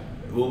future?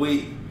 Will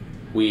we?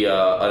 We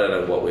are. I don't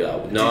know what we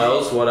are.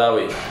 Niles, what are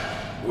we?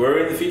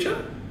 We're in the future?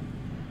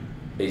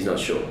 He's not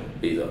sure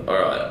either.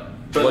 Alright.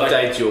 But What like-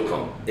 date's your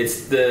comp?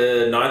 It's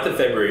the 9th of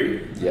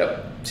February.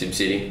 Yep.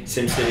 SimCity.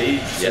 SimCity,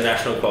 just Yep. a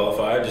national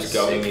qualifier, just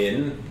going Sick.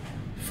 in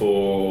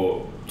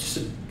for just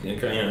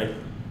a,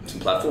 Some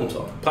platform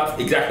time.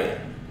 exactly.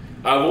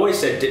 I've always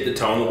said dip the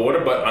toe in the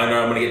water, but I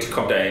know I'm going to get to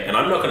comp day, and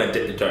I'm not going to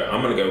dip the toe.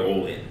 I'm going to go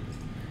all in.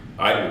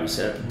 I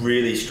 100%.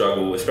 really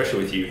struggle, especially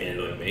with you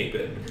handling me,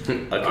 but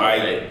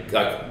Okay.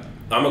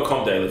 I'm a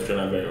comp day lifter,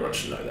 and I very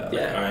much know that.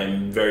 Like, Yeah.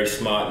 I'm very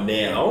smart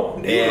now.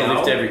 You want to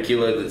lift every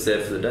kilo that's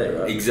there for the day,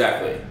 right?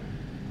 Exactly.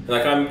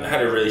 Like I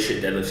had a really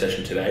shit deadlift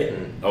session today.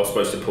 I was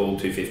supposed to pull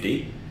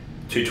 250.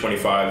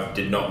 225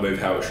 did not move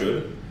how it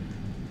should.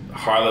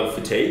 High level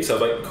fatigue, so I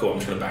was like, cool, I'm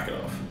just going to back it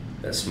off.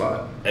 That's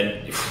smart.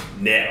 And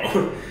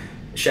now,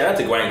 shout out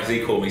to Gwen because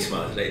he called me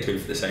smart today too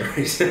for the same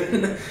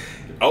reason.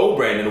 Old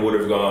Brandon would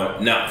have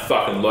gone, nah,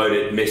 fucking load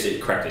it, miss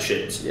it, crack the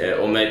shits. Yeah,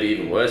 or maybe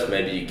even worse,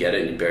 maybe you get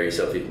it and you bury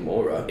yourself even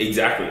more, right?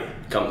 Exactly.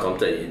 Come comp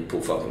day, you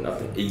pull fucking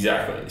nothing.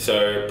 Exactly.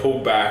 So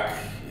pulled back,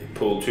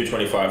 pulled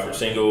 225 for a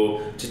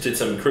single, just did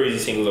some cruisy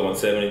singles at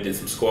 170, did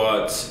some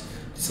squats,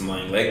 did some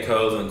laying leg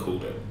curls, and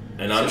cooled it.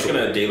 And I'm just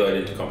going to deload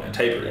into comp now,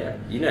 taper it. Yeah,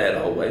 you know how to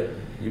hold weight.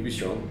 You'll be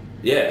strong.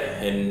 Yeah,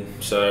 and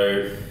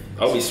so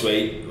I'll be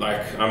sweet.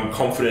 Like, I'm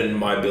confident in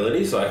my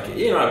abilities. Like,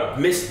 you know, I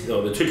missed, the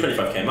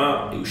 225 came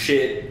up, it was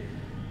shit.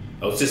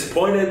 I was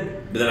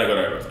disappointed, but then I got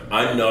over it.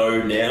 I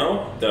know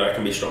now that I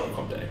can be strong on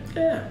comp day.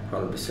 Yeah,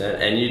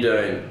 100%. And you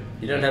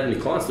don't have any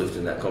clients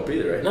lifting that comp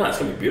either, right? No, it's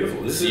going to be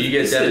beautiful. This is, You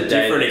get this down is the a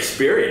day- different The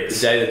experience.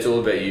 day that's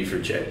all about you for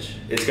a change.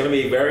 It's going to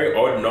be very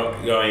odd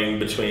not going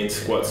between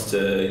squats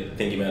to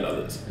thinking about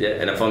others. Yeah,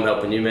 and if I'm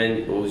helping you,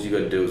 man, all you got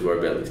to do is worry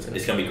about lifting.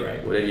 It's going to be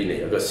great. Whatever you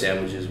need. I've got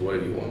sandwiches,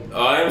 whatever you want.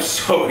 I am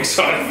so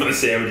excited for the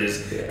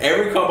sandwiches. Yeah.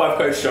 Every comp I've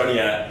coached Jonny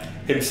at,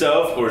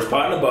 himself or his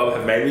partner Bob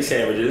have made me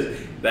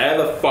sandwiches. They are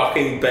the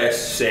fucking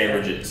best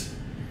sandwiches.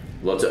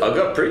 I've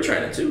got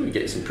pre-trainer too. We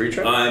get some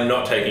pre-trainer. I'm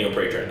not taking a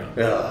pre-trainer.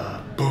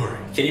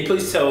 Boring. Can you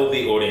please tell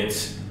the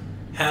audience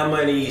how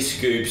many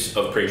scoops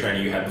of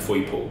pre-training you had before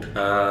you pulled?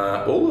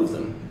 All of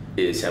them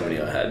is how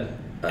many I had.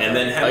 And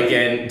then how many-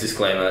 again,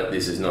 disclaimer: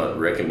 this is not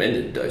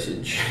recommended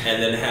dosage.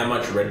 And then how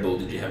much Red Bull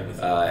did you have with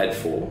it? I had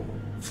four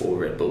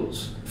Red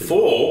Bulls.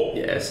 4?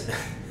 Yes.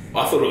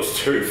 I thought it was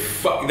 2.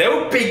 Fuck, they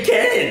were big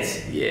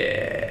cans.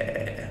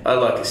 Yeah. I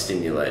like a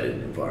stimulated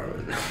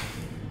environment.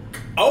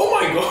 Oh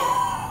my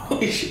god.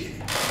 Holy shit.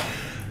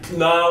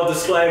 Niall,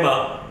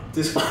 disclaimer.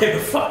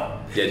 Fuck.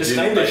 Yeah,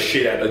 Disclaim the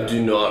shit out of I that.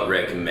 do not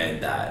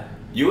recommend that.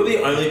 You're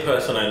the only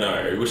person I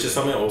know, which is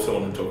something I also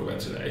want to talk about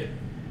today.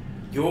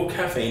 Your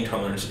caffeine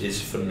tolerance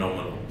is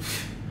phenomenal.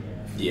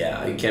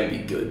 Yeah, it can be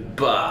good,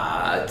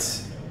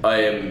 but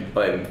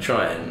I'm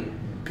trying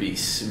to be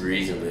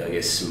reasonably, I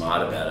guess,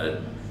 smart about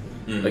it.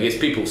 I guess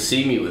people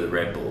see me with a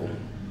Red Bull,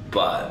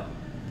 but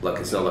like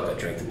it's not like I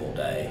drink them all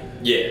day.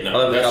 Yeah, no,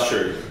 I'll have that's a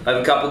couple, true. I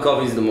have a couple of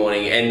coffees in the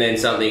morning, and then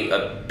something.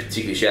 A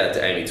particular shout out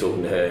to Amy,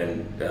 talking to her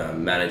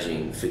and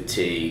managing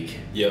fatigue.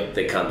 Yep.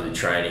 That comes with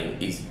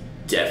training is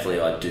definitely.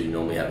 I do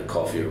normally have a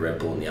coffee or Red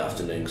Bull in the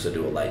afternoon because I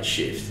do a late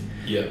shift.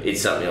 Yeah.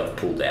 It's something I've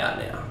pulled out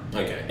now.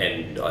 Okay.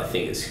 And I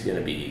think it's going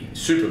to be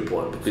super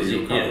important because For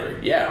your recovery.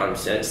 yeah, I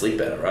understand. Sleep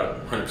better,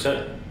 right?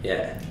 100%.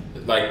 Yeah.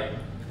 Like,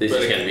 This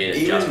but is going to be an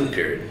even- adjustment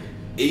period.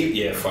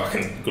 Yeah,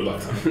 fucking good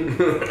luck.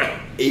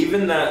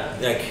 Even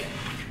that, like,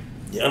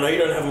 I know you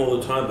don't have them all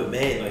the time, but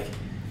man, like,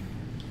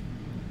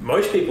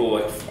 most people,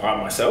 like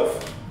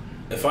myself,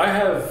 if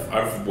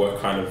I've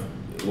worked out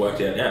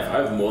now, if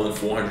I have more than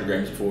 400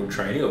 grams before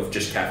training of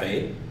just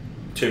caffeine,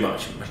 too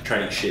much. My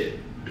training shit.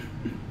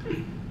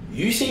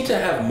 You seem to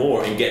have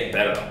more and get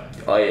better.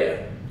 Oh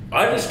yeah.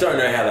 I just don't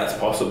know how that's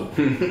possible.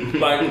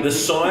 Like, the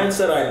science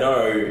that I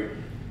know,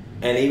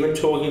 and even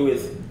talking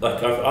with,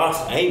 like, I've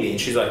asked Amy,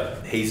 and she's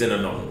like, he's an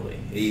anomaly.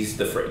 He's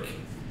the freak.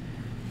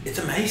 It's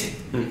amazing.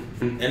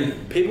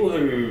 And people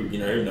who,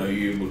 know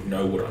you would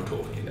know what I'm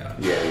talking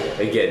about. Yeah.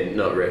 Again,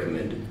 not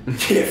recommended.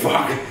 Yeah,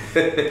 fuck.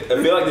 I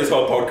feel like this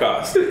whole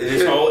podcast,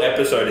 this whole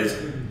episode is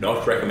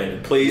not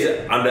recommended. Please,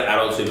 under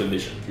adult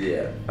supervision.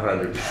 Yeah,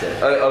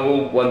 100%. I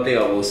will. One thing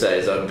I will say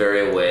is I'm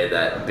very aware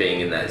that being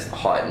in that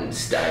heightened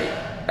state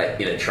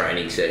in a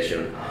training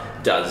session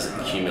does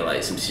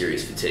accumulate some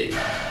serious fatigue.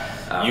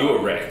 You were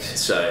wrecked.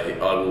 So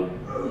I will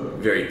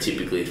very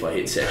typically, if I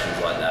hit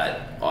sessions like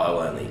that, I'll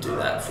only do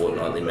that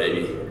fortnightly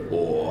maybe,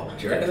 or...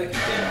 Do you reckon they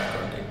can be enough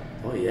grinding?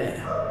 Oh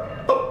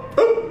yeah.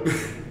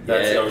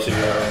 That's Yeah. obviously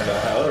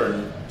Valhalla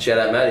and Shout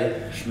out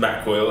Matty.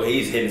 Matt Coyle.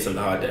 He's hitting some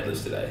hard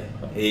deadlifts today.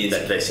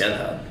 They sound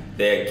hard.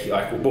 They're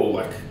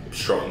like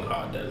strong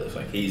hard deadlifts.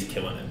 Like, he's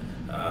killing it.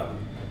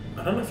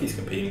 I don't know if he's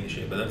competing this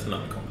year, but that's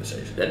another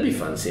conversation. That'd be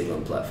fun to see him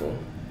on platform.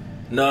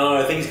 No,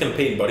 I think he's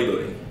competing in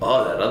bodybuilding.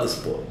 Oh, that other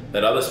sport.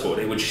 That other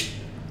sport, which,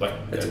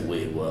 like, That's a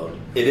weird world.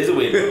 it is a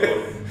weird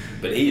world,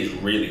 but he is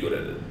really good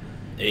at it.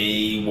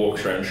 He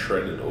walks around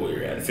shredded all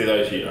year round. For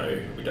those of you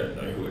who don't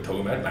know who we're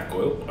talking about, Matt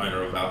Coyle,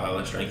 owner of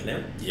Valhalla Strength now.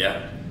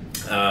 Yeah.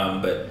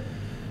 But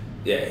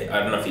yeah, I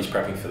don't know if he's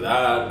prepping for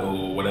that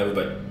or whatever,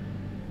 but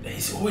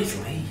he's always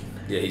lean.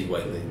 Yeah, he's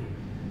way lean.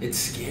 It's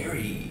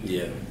scary.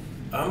 Yeah.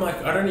 I'm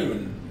like, I don't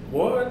even,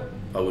 what?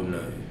 I wouldn't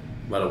know.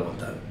 I don't want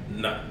that.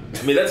 No.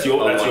 I mean, that's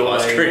your ice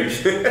cream.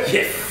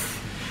 Yeah.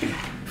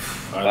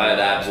 I had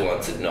abs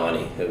once at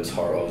 90. It was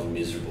horrible. I was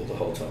miserable the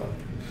whole time.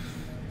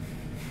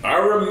 I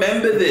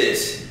remember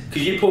this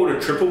because you pulled a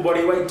triple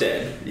bodyweight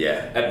dead.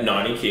 Yeah. At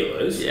 90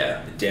 kilos.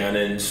 Yeah. Down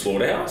in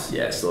Slaughterhouse.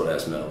 Yeah,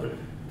 Slaughterhouse, Melbourne.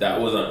 That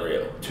was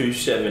unreal.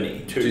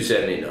 270.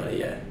 270, 90,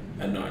 yeah.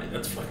 At 90.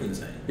 That's fucking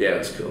insane. Yeah, it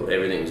was cool.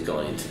 Everything was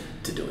going into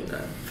doing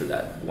that for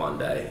that one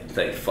day.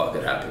 Thank fuck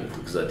it happened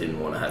because I didn't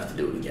want to have to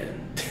do it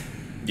again.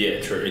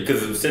 Yeah, true.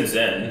 Because since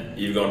then,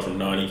 you've gone from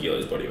 90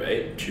 kilos body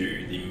weight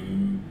to the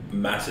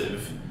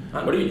massive...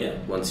 What are you now?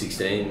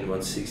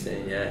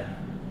 116, yeah.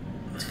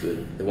 It's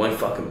good. It won't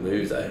fucking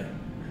move though.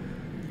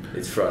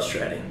 It's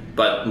frustrating.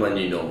 But my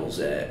new normal's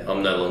there.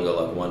 I'm no longer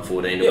like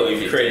 114 or Yeah, 115.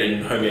 we've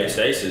created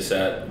homeostasis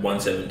at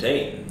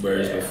 117,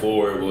 whereas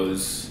before it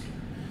was...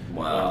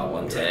 Wow,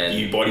 110.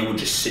 Your body would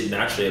just sit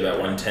naturally about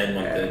 110,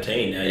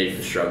 113. Now you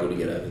you struggle to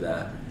get over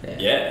that.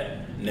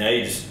 Yeah. Now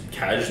you're just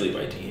casually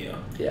waiting here.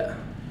 Yeah.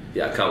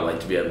 Yeah, I can't wait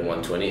to be over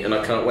 120, and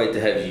I can't wait to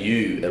have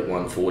you at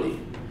 140.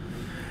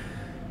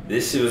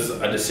 This was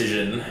a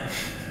decision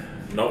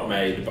not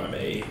made by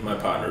me. My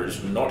partner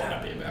is not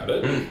happy about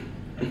it,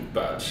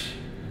 but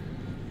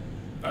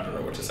I don't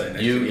know what to say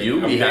next.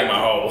 You'll be happy.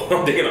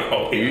 I'm digging a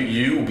hole here.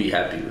 You'll be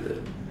happy with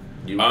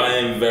it.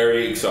 I'm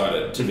very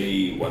excited to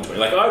be 120.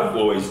 Like, I've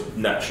always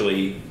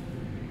naturally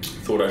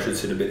thought I should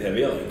sit a bit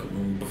heavier,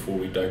 like before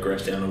we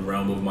digress down the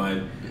realm of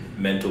my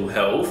mental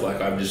health.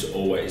 Like, I've just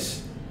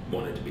always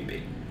wanted to be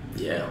big.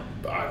 Yeah.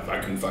 But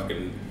I can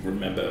fucking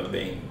remember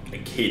being a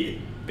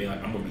kid, being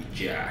like, I'm gonna be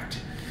jacked.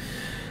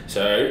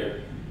 So,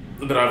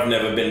 but I've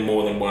never been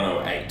more than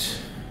 108.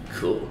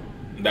 Cool.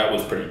 That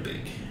was pretty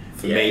big.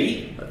 For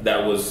me,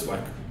 that was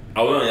like,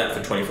 I was only that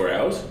for 24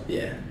 hours.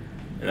 Yeah.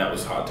 And that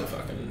was hard to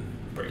fucking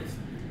breathe.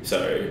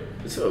 So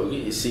we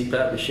get your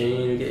CPAP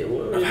machine, we get your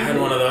water. I've had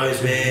one of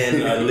those,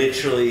 man. I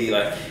literally,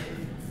 like,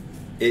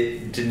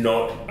 it did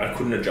not, I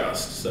couldn't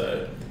adjust.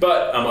 So,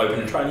 but I'm open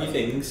to try new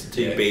things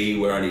to be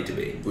where I need to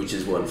be. Which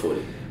is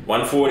 140.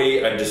 140,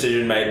 a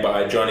decision made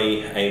by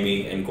Johnny,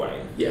 Amy, and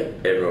Gwen. Yeah,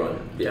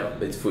 everyone. Yeah,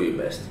 it's for your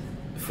best.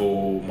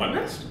 For my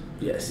best?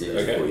 Yes, it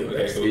is for your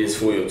best. Cool. It is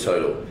for your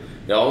total.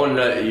 Now, I want to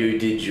know that you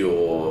did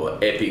your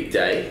epic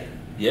day.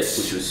 Yes.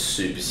 Which was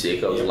super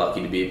sick. I was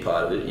lucky to be a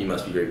part of it. You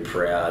must be very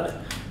proud.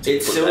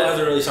 It still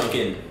hasn't really sunk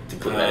in. To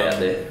put that out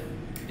there.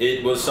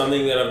 It was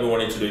something that I've been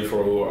wanting to do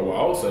for a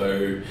while,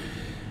 and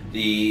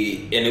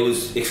it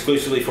was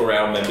exclusively for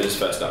our members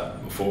first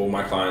up, for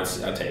my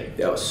clients, our team.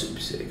 That was super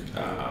sick.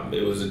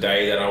 It was a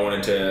day that I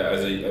wanted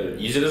to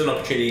use it as an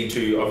opportunity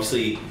to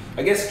obviously,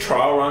 I guess,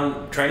 trial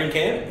run training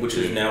camp, which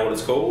is now what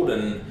it's called,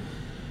 and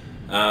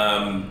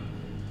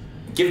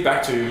give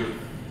back to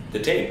the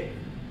team.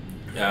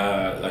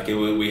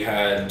 We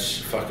had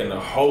fucking a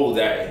whole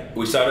day.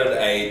 We started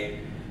at 8,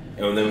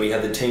 and then we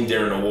had the team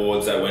dinner and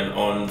awards that went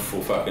on for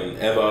fucking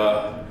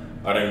ever.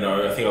 I don't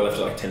know. I think I left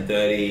at like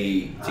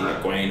 10:30 to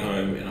get Gwen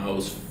home, and I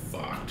was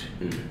fucked.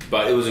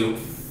 But it was a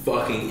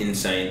fucking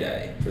insane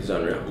day. It was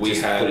unreal. We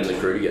just had putting the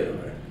crew together,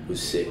 bro. It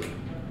was sick.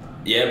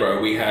 Yeah,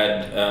 bro. We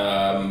had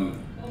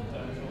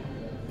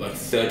like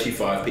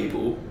 35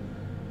 people.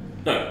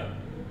 No,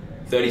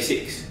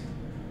 36.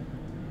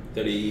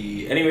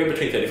 30, anywhere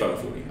between 35 and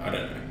 40. I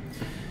don't know.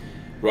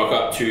 Rock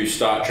up to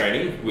start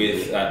training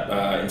with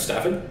in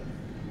Stafford,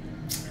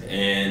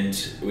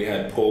 and we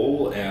had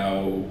Paul,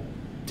 our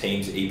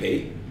team's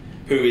EP,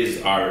 who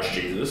is Irish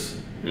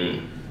Jesus,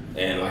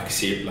 and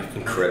like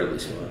incredibly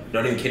smart.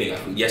 Not even kidding.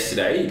 Like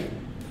yesterday,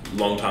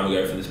 long time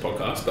ago for this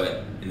podcast,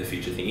 but in the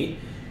future thingy,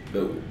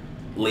 but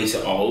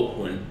Lisa Old,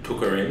 when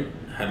took her in,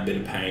 had a bit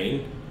of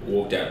pain,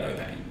 walked out no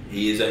pain.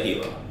 He is a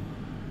healer.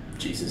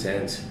 Jesus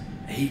hands.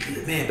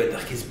 But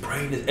like his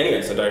brain is...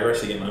 Anyway, so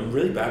digress again. I'm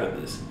really bad at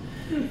this.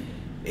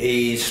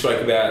 He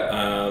spoke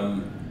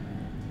about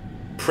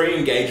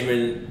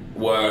pre-engagement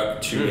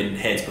work to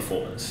enhance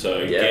performance.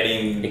 So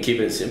getting... And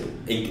keeping it simple.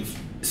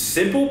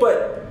 Simple,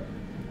 but...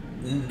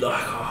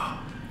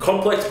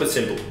 complex, but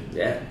simple.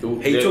 Yeah.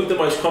 He took the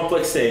most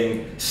complex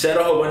thing, said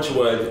a whole bunch of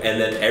words, and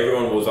then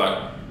everyone was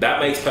like, that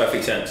makes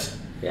perfect sense.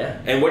 Yeah.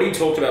 And what he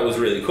talked about was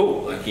really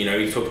cool. Like, you know,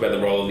 he talked about the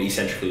role of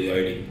eccentrically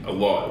loading a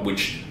lot,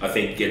 which I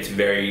think gets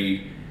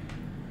very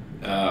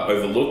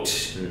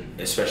overlooked,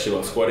 especially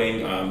while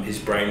squatting. His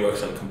brain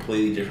works on a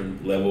completely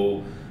different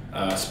level.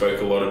 Spoke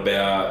a lot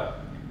about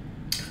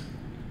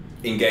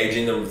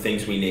engaging the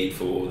things we need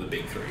for the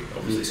big three.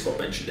 Obviously, squat,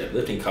 bench, and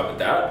deadlifting, covered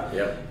that,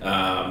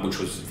 which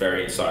was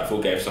very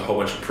insightful. Gave us a whole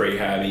bunch of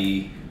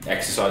pre-habby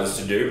exercises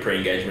to do,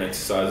 pre-engagement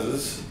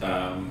exercises,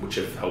 which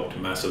have helped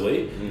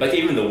massively. Like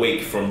even the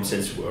week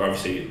since we're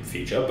obviously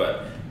future,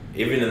 but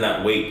even in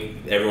that week,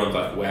 everyone's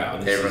like, wow.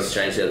 Everyone's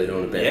changed how they're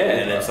doing the bench.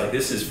 Yeah, and it's like,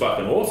 this is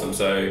fucking awesome.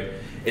 So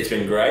it's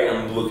been great.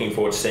 I'm looking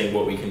forward to seeing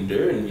what we can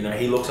do. And, you know,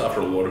 he looks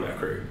after a lot of our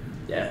crew.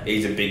 Yeah.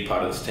 He's a big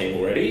part of this team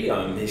already.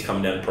 He's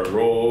coming down to Pro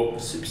Raw.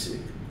 Super sick.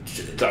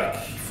 Like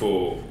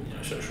for, you know,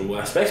 social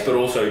aspects, but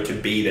also to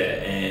be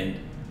there and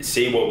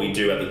see what we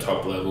do at the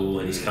top level.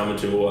 And he's coming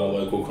to all our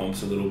local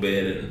comps a little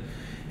bit, and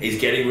he's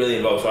getting really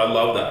involved. So I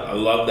love that. I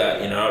love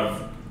that.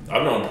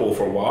 I've known Paul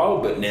for a while,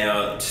 but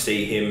now to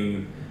see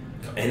him,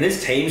 and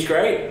this team's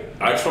great.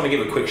 I just want to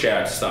give a quick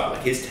shout out to start.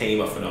 Like, his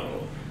team are phenomenal.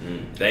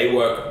 They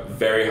work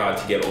very hard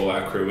to get all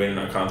our crew in, and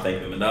I can't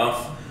thank them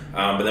enough.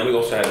 But then we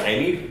also have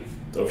Amy.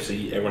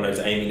 Obviously, everyone knows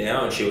Amy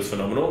now, and she was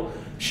phenomenal.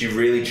 She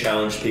really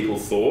challenged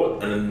people's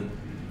thought, and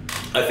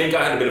I think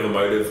I had a bit of a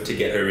motive to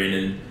get her in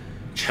and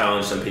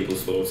challenge some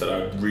people's thoughts that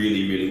I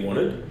really, really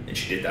wanted, and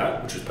she did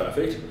that, which was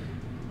perfect.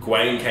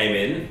 Gwayne came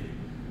in,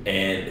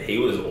 and he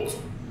was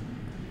awesome.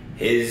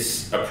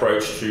 His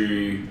approach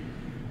to...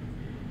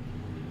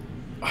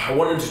 I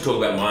wanted to talk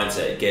about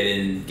mindset,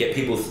 get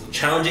people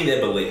challenging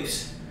their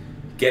beliefs,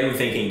 get them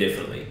thinking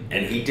differently,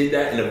 and he did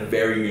that in a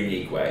very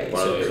unique way.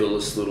 One of the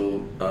coolest little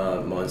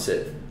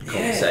mindset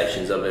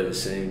conversations I've ever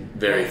seen.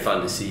 Very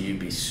fun to see you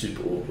be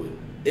super awkward.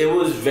 It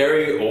was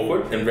very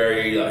awkward and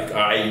very like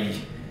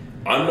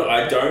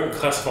I don't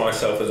classify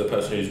myself as a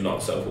person who's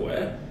not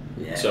self-aware.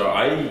 Yeah. So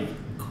I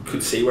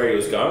could see where he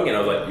was going, and I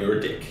was like, "You're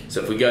a dick."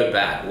 So if we go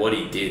back, what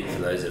he did for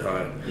those at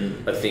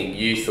home, I think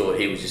you thought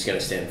he was just going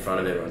to stand in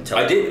front of everyone.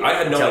 I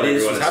had no idea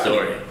this was happening.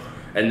 Story.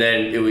 And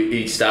then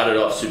he started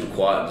off super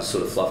quiet and just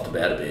sort of fluffed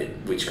about a bit,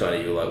 which kind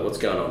of, you're like, what's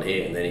going on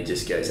here? And then he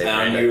just goes, hey,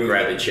 Brando,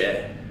 grab a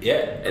chair. Yeah.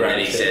 And then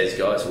he says,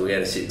 guys, we're going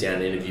to sit down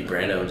and interview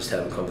Brando and just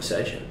have a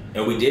conversation.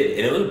 And we did,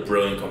 and it was a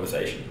brilliant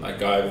conversation.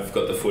 Like, I've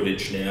got the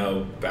footage now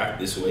back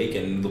this week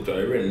and looked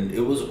over, and it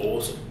was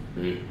awesome.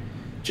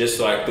 Just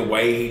like the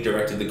way he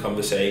directed the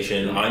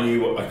conversation, I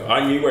knew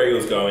where he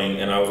was going,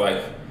 and I was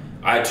like,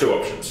 I had two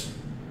options.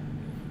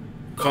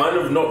 Kind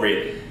of, not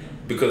really.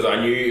 Because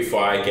I knew if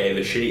I gave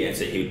a shitty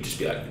answer, he would just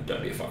be like,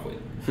 don't be a fuckwit.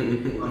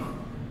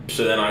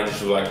 So then I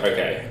just was like,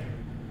 okay,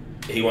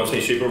 he wants me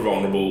super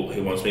vulnerable,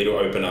 he wants me to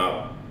open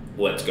up,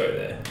 let's go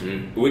there.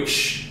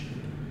 Which,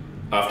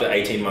 after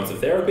 18 months of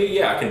therapy,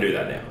 yeah, I can do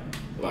that now.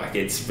 Like,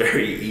 it's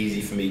very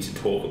easy for me to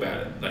talk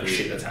about it, like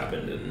shit that's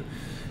happened and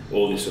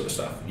all this sort of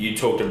stuff. You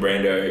talked to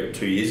Brando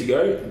 2 years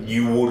ago,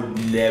 you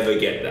would never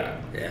get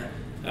that. Yeah.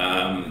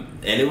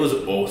 And it was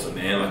awesome,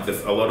 man. Like,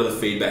 a lot of the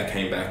feedback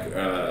came back,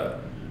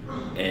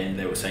 and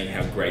they were saying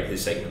how great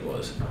his segment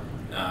was.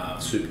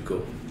 Super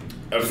cool.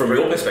 From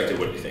your perspective,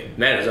 what do you think?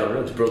 Man, it was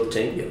unreal. Just brought the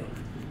team together.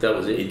 That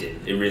was it. It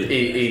did. It really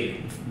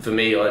did. For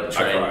me, I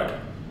cried.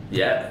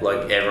 Yeah,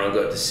 like everyone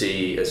got to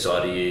see a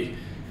side of you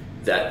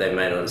that they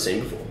may not have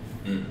seen before.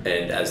 And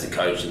as the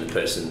coach and the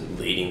person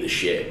leading the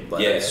ship,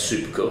 like, that's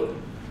super cool.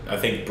 I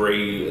think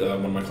Bree,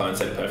 one of my clients,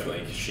 said it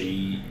perfectly.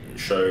 She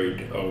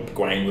showed,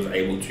 Gwayne was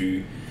able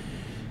to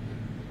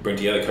bring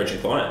together coach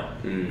and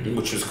client,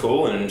 which was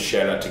cool, and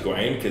shout out to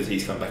Gwayne because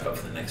he's come back up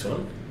for the next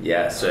one.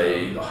 Yeah, so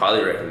I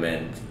highly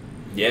recommend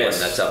when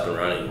that's up and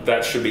running.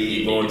 That should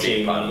be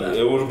launching,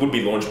 it would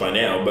be launched by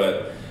now,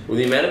 but... Well,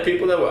 the amount of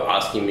people that were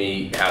asking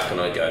me, how can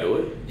I go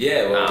to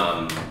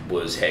it,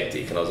 was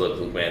hectic, and I was like,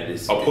 look man,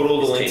 I'll put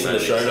all the links in the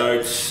show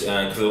notes,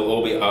 because it'll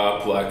all be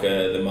up, like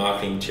the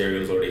marketing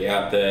material's already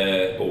out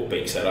there, all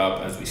being set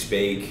up as we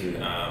speak.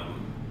 And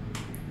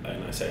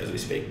I say as we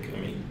speak, I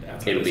mean...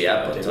 It'll be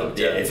out.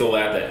 Yeah, it's all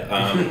out there.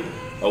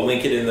 I'll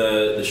link it in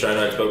the show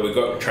notes, but we've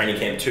got Training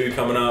Camp 2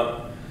 coming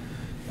up,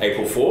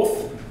 April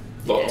 4th,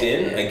 locked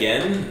in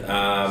again.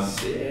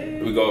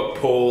 We've got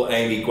Paul,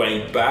 Amy,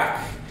 Gwayne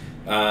back.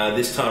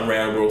 This time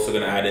round, we're also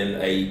going to add in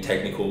a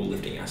technical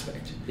lifting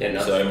aspect. Yeah,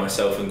 nice. So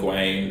myself and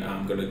Gwayne,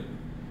 I'm going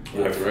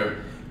to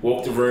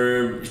walk the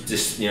room,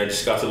 just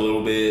discuss it a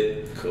little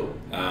bit. Cool.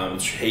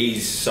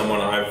 He's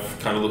someone I've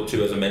kind of looked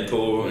to as a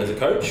mentor, as a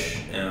coach,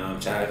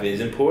 to have his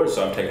input.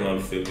 So I've taken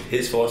on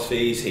his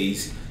philosophies.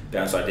 He's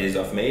bounced ideas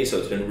off me. So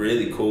it's been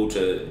really cool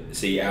to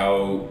see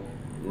our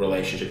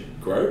relationship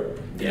grow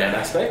in that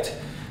aspect.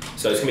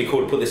 So it's gonna be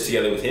cool to put this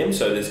together with him.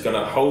 So there's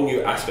gonna a whole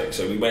new aspect.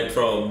 So we went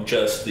from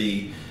just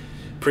the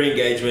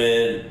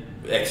pre-engagement,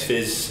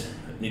 ex-phys,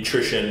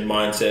 nutrition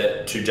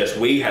mindset to just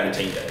we had a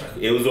team day.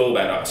 It was all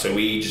about us. So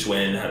we just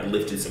went and had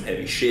lifted some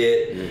heavy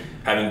shit.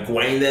 Having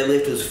Gwayne there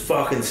lift was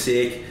fucking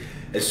sick.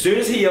 As soon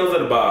as he yells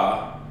at a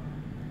bar,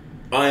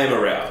 I am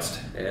aroused.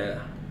 Yeah.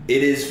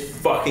 It is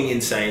fucking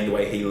insane the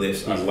way he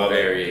lifts. He's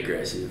very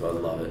aggressive. I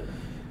love it.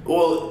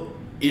 Well,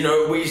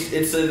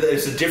 it's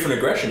a different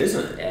aggression,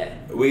 isn't it?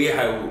 Yeah. We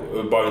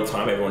have, by the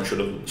time everyone should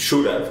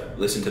have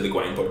listened to the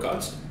Gwayne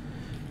podcast,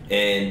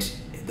 and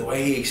the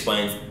way he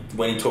explains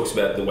when he talks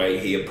about the way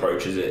he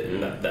approaches it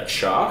and that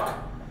shark,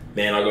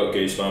 man, I got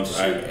goosebumps.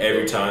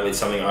 Every time it's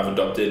something I've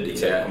adopted,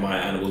 except my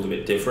animal's a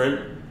bit different,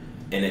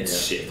 and it's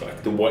sick.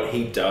 Like what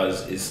he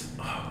does is,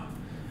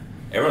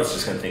 everyone's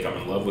just gonna think I'm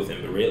in love with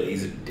him, but really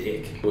he's a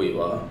dick. Well,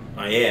 you are.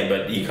 I am,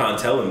 but you can't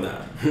tell him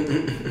that.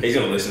 He's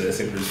gonna listen to this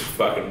and just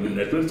fucking,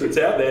 it's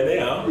out there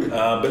now.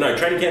 But no,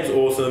 training camp's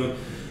awesome.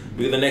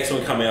 We got the next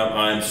one coming up.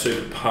 I'm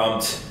super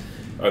pumped,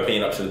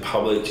 opening it up to the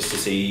public just to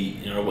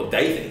see what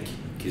they think.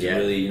 Because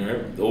really,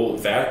 all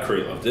of our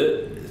crew loved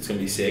it. It's gonna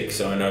be sick,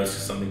 so I know it's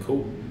something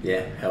cool.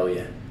 Yeah, hell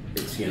yeah.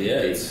 It's gonna be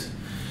it's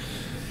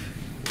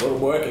a lot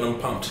of work and I'm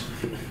pumped.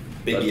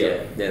 Big But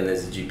year. then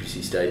there's the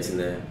GPC States in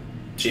there.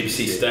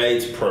 GPC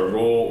States, Pro Raw,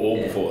 all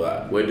Yeah. before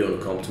that. We're doing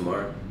a comp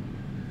tomorrow.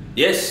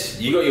 Yes,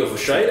 you got your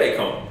Australia Day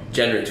comp.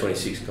 January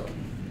 26th comp.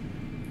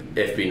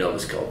 FB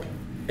Novice comp.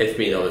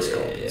 FB Novice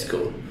comp, it's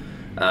called.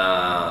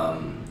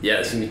 Yeah,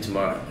 it's going to be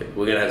tomorrow.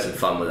 We're going to have some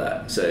fun with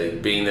that. So,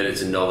 being that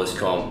it's a novice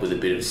comp with a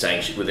bit of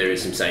sanction, where there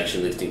is some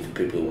sanction lifting for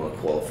people who want to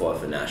qualify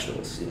for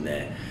nationals in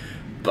there,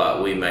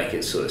 but we make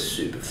it sort of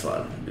super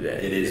fun. It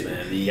is,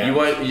 man.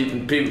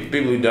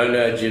 People who don't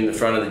know our gym, the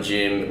front of the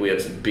gym, we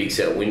have some big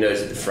set of windows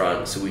at the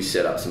front, so we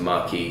set up some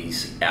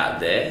marquees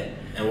out there.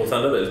 And what's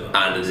under those ones?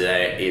 Under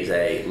there is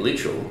a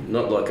literal,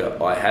 not like a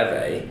I have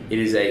a, it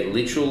is a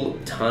literal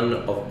ton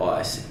of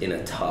ice in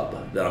a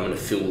tub that I'm going to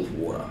fill with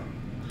water.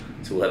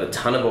 So we'll have a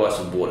ton of ice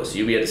with water. So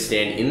you'll be able to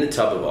stand in the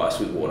tub of ice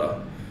with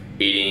water,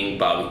 eating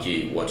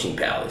barbecue, watching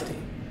powerlifting.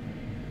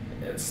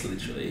 It's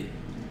literally...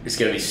 It's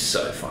going to be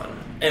so fun.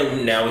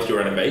 And now with your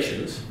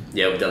renovations,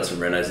 Yeah, we've done some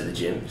renos at the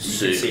gym. you can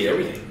see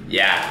everything.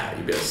 Yeah,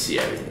 you'll be able to see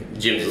everything. The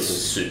gym's looking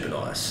super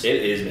nice. It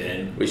is,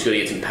 man. We just got to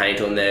get some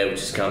paint on there,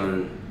 which is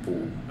coming.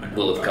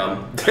 Will have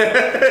come.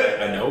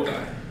 I know a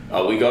guy.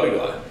 Oh, we got a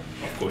guy.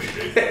 Of course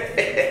you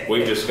do.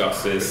 We've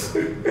discussed this.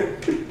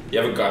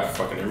 You have a guy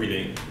for fucking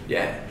everything.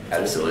 Yeah,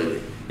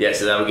 absolutely. Yeah,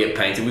 so that'll get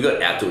painted. We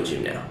got outdoor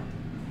gym now.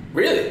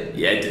 Really?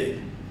 Yeah,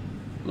 dude.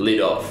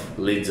 Lids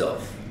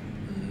off.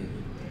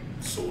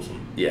 It's awesome.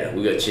 Yeah,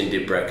 we got chin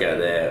dip rack out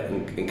there,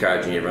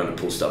 encouraging everyone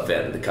to pull stuff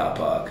out in the car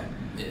park.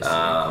 Yes.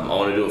 I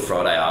want to do a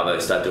Friday Arvo,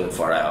 start doing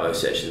Friday Arvo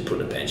sessions and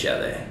putting a bench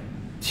out there.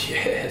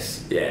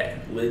 Yes. Yeah.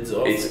 Lids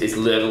off. It's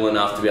level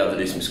enough to be able to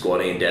do some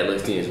squatting and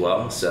deadlifting as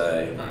well, so...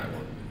 Alright,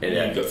 well, And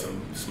you've got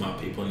some smart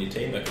people on your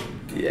team that can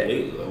Yeah.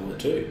 completely level it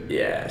too.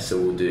 Yeah, so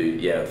we'll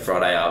do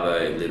Friday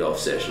Arvo lid off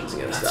sessions are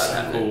going to start so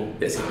happening.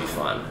 cool. It's going to be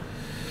fun.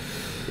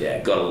 Yeah,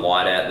 got a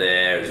light out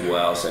there as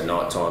well, so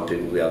nighttime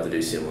people will be able to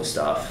do similar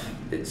stuff.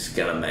 It's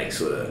going to make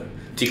sort of,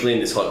 particularly in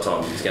this hot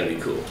time, it's going to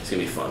be cool. It's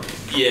going to be fun.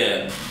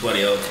 Yeah, bloody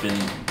hell, it's been...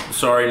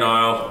 Sorry,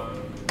 Niall.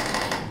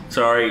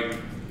 Sorry.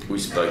 We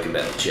spoke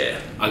about the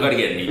chair. I got to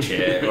get a new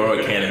chair or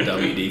a can of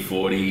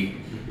WD-40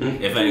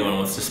 if anyone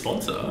wants to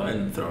sponsor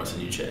and throw us a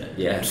new chair.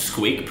 Yeah.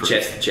 Squeak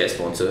proof. Chair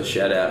sponsor,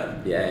 shout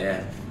out.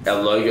 Yeah.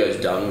 Our logo's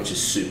done, which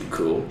is super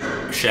cool.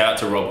 Shout out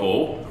to Rob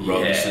Hall.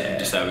 Rob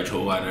Yeah. Savage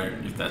Hall. I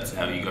don't know if that's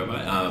how you go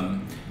by.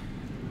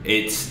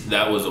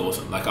 That was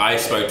awesome. Like I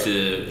spoke to,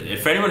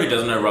 if anyone who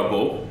doesn't know Rob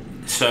Hall,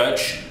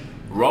 search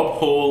Rob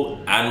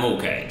Hall Animal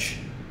Cage.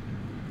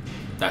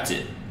 That's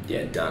it.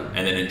 Yeah, done.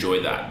 And then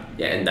enjoy that.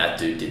 Yeah, and that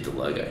dude did the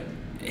logo.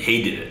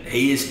 He did it.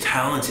 He is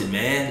talented,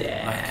 man.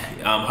 Yeah.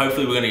 Like,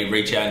 hopefully we're going to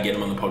reach out and get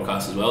him on the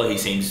podcast as well.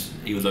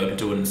 He was open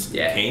to it and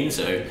Yeah. keen.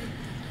 So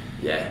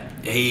Yeah.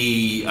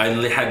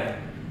 I had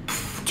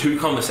 2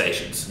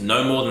 conversations,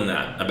 no more than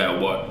that, about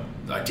what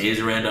ideas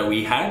around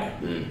we had.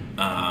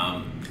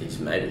 He's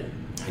made it.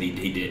 And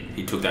he did.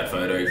 He took that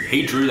photo.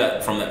 He drew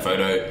that from that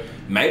photo.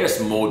 Made us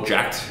more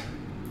jacked.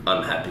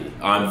 I'm happy.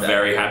 I'm with that.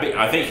 very happy.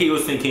 I think he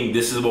was thinking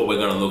this is what we're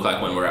going to look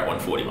like when we're at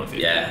 140,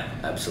 150. Yeah,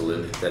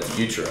 absolutely. That's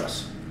future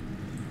us.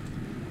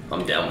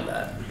 I'm down with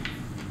that.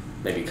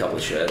 Maybe a couple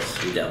of shirts.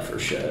 I'm down for a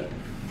shirt.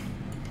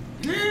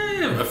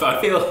 Yeah,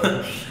 I feel...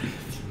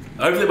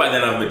 Hopefully by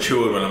then I've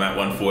matured when I'm at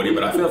 140,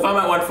 but I feel if I'm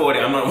at 140,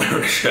 I'm not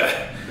wearing a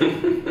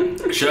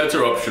shirt. Shirts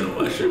are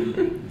optional. I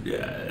shouldn't.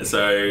 Yeah,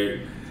 so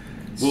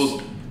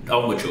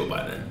I'll mature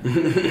by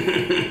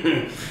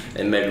then.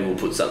 And maybe we'll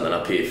put something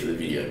up here for the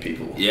video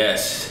people.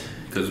 Yes,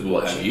 because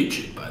we'll have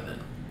YouTube by then.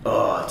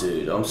 Oh,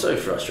 dude, I'm so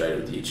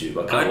frustrated with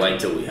YouTube. I can't wait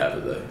till we have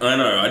it though. I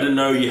know. I didn't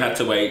know you had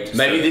to wait.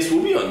 Maybe this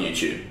will be on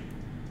YouTube.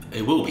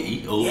 It will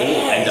be. It'll all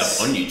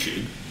Yes. end up on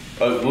YouTube.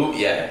 Oh, well,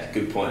 yeah,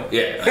 good point.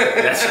 Yeah,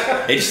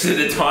 it's just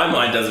the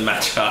timeline doesn't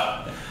match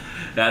up.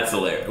 That's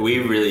hilarious. We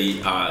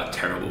really are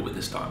terrible with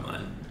this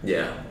timeline.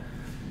 Yeah.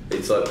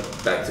 It's like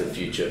Back to the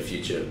Future,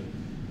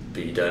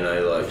 but you don't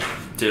know, like...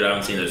 Dude, I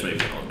haven't seen those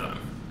movies in a long time.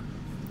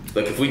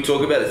 Like, if we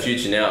talk about the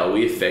future now, are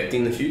we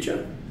affecting the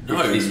future? No.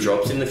 If this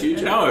drops in the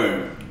future?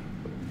 No.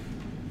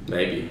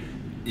 Maybe.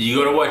 You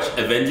gotta watch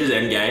Avengers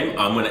Endgame.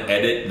 I'm gonna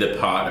edit the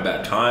part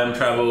about time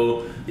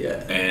travel.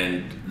 Yeah.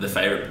 And one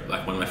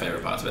of my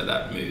favorite parts about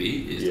that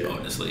movie is Yeah.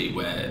 honestly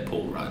where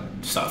Paul Rudd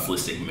starts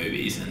listing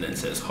movies and then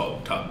says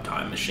hot tub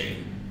time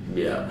machine.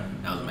 Yeah.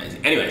 That was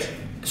amazing. Anyways,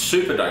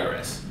 super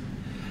digress.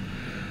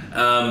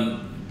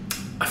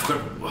 I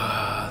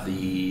forgot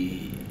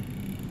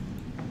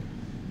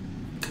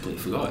completely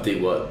forgot.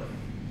 Did what?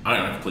 I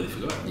don't know, completely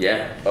forgot.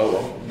 Yeah. Oh,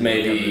 well.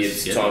 Maybe Yeah,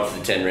 it's yeah. time for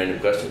the 10 random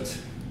questions.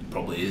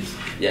 Probably is.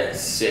 Yeah,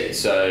 sick.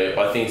 So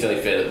I think it's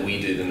only fair that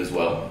we do them as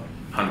well.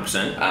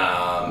 100%.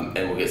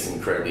 And we'll get some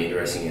incredibly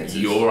interesting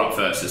answers. You're up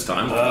first this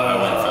time.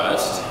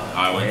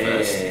 I went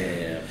first.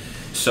 Yeah.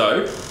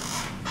 So,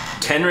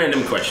 10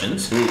 random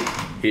questions.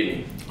 Hit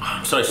me.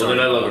 I'm so Well, sorry.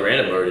 they're no longer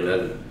random, I already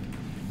know them.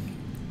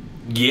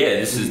 Yeah,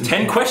 this is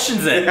 10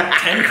 questions then.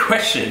 10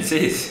 questions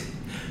is.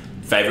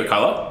 Favorite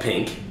colour?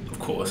 Pink. Of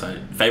course.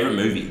 Favorite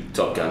movie?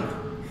 Top Gun.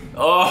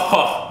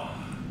 Oh,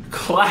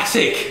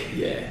 classic.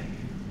 Yeah.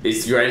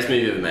 It's the greatest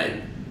movie ever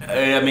made.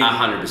 I mean,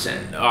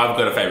 100%. I've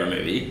got a favorite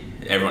movie.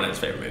 Everyone has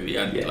a favourite movie.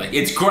 Yeah. Like,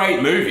 it's a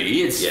great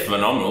movie. It's Yeah.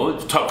 phenomenal.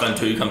 Top Gun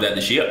 2 comes out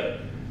this year.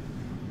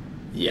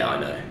 Yeah, I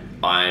know.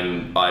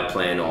 I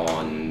plan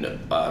on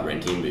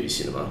renting movie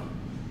cinema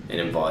and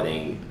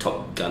inviting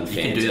Top Gun fans.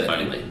 You can do that,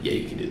 only. don't Yeah,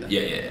 you can do that.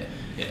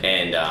 Yeah.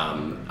 And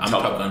I'm a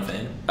Top Gun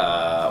fan.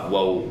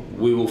 well,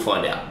 we will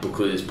find out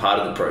because part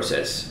of the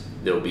process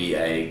there will be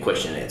a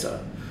question and answer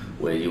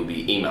where you'll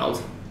be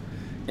emailed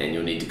and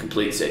you'll need to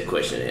complete said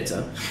question and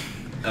answer.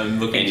 I'm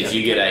looking. And if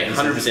you get a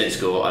 100%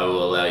 score, I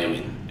will allow you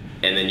in.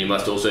 And then you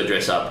must also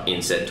dress up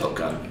in said Top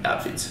Gun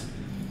outfits.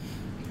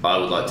 I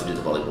would like to do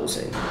the volleyball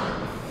scene.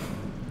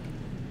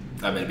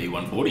 I better be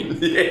 140.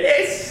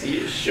 Yes,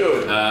 you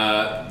should.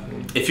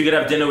 If you could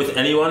have dinner with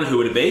anyone, who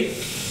would it be?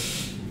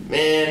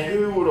 Man,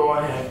 who would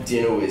I have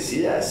dinner with?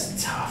 See, that's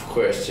a tough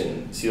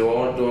question. See, do I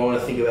want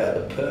to think about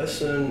the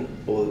person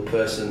or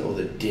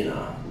the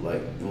dinner?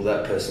 Like, will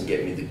that person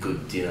get me the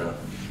good dinner?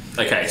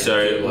 Okay,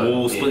 so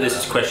we'll split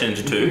this question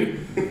into two.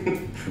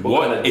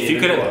 What if you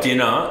could have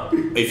dinner?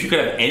 If you could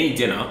have any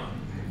dinner,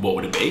 what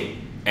would it be?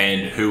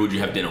 And who would you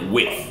have dinner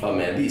with? Oh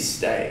man, it'd be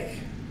steak.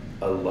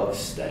 I love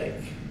steak.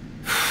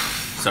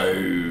 So,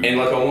 And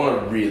like, I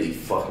want a really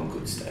fucking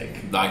good steak.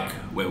 like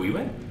where we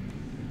went.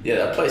 Yeah,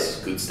 that place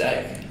is good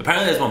steak.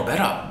 Apparently, there's one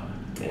better.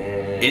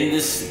 And In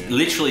this,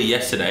 literally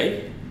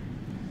yesterday,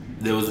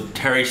 there was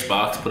Terry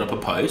Sparks put up a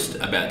post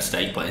about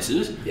steak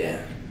places.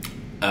 yeah.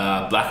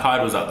 Black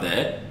Hide was up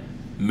there.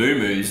 Moo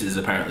Moo's is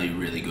apparently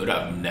really good.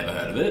 I've never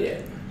heard of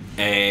it.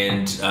 Yeah.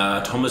 And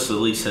Thomas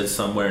Lilly says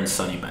somewhere in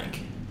Sunnybank.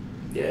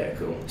 Yeah,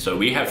 cool. So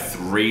we have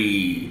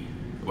three.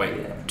 Wait,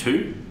 Yeah.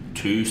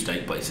 two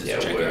steak places Yeah,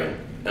 to check we're out. in.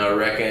 And I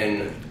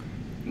reckon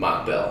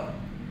Mark Bell.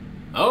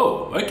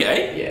 Oh,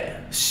 okay. Yeah.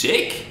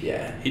 Sick.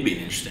 Yeah. He'd be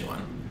an interesting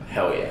one.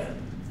 Hell yeah.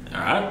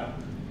 All right.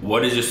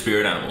 What is your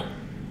spirit animal?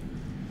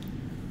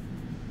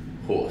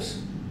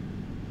 Horse.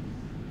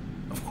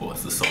 Of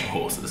course, the song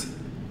Horses.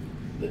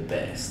 The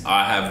best.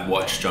 I have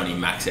watched Johnny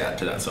max out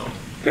to that song.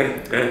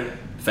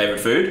 Favorite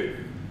food?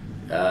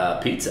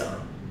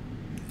 Pizza.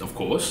 Of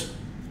course.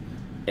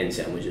 And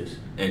sandwiches.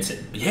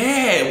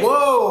 Yeah,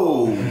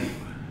 whoa!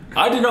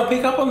 I did not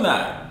pick up on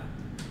that.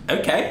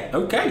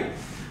 Okay.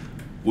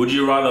 Would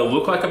you rather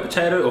look like a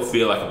potato or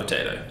feel like a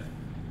potato?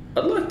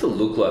 I'd like to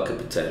look like a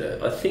potato.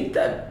 I think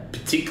that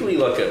particularly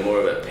like a more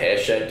of a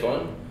pear-shaped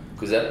one,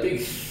 because that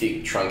big,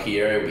 thick, trunky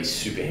area would be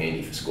super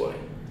handy for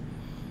squatting.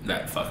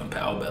 That fucking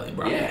power belly,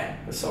 bro. Yeah,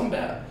 that's what I'm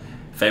about.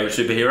 Favorite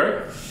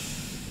superhero?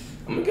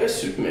 I'm gonna go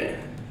Superman.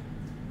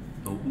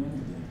 Ooh.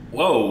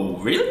 Whoa,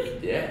 really?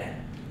 Yeah.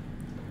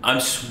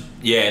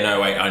 Yeah,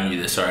 no, wait, I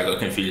knew this. Sorry, I got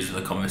confused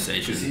with the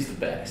conversation. Because he's the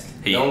best.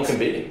 He No one is. can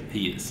beat him.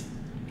 He is.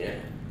 Yeah.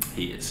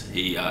 He is.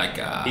 He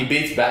He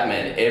beats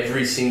Batman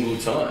every single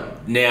time.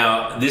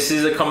 Now, this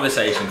is a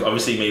conversation.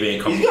 Obviously, me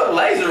being a He's got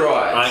laser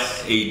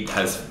eyes. he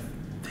has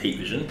heat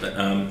vision, but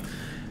I'm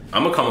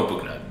a comic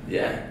book nerd.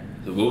 Yeah.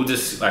 So we'll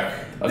just I'm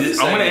I'm just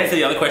going to saying- answer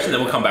the other question,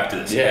 then we'll come back to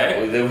this. Yeah,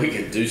 okay? well, then we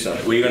could do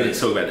something. We're going to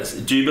talk about this.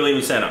 Do you believe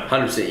in Santa?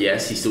 100%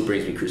 yes. He still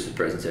brings me Christmas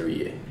presents every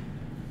year.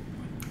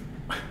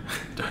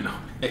 Don't know.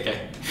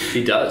 Okay.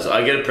 He does.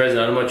 I get a present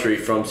under my tree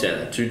from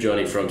Santa. To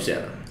Johnny from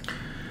Santa.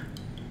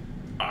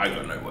 I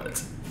got no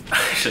words.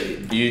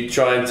 Actually, You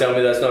try and tell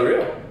me that's not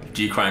real?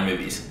 do you cry in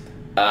movies?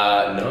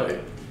 No.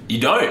 You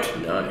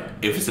don't. No.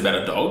 If it's about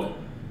a dog,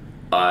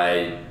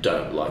 I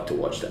don't like to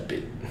watch that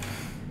bit.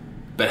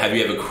 but have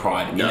you ever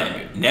cried No. in that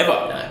movie? Never.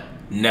 No.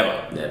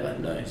 Never. Never.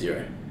 No.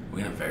 Zero. We're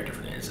gonna have very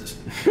different answers.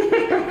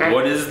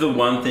 What is the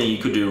one thing you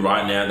could do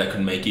right now that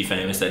could make you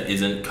famous that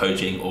isn't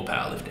coaching or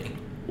powerlifting?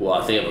 Well,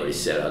 I think I've already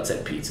said I'd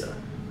say pizza.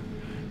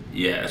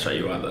 Yeah, that's right.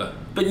 You either.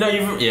 But no,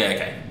 you've. Yeah,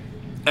 okay.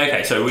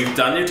 Okay, so we've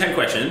done your 10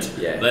 questions.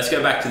 Yeah. Let's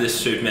go back to this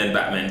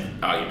Superman-Batman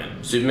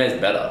argument.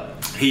 Superman's better.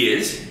 He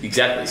is.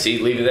 Exactly. See,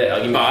 leave it there.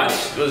 Argument But-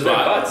 finished. Was but-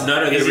 there buts?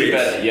 no, Is there he is.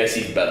 better? Yes,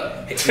 he's better.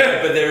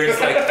 But there is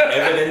like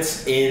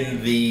evidence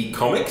in the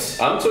comics.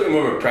 I'm talking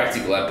more of a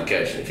practical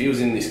application. If he was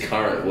in this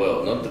current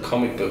world, not the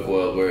comic book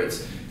world where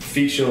it's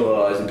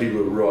fictionalized and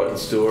people are writing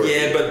stories.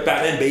 Yeah, but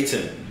Batman beats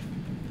him.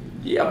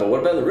 Yeah, but what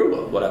about the real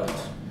world? What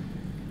happens?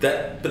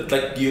 But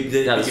like you.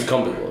 No, this is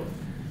comic world.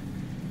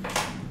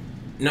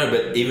 No,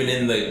 but even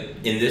in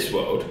this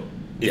world,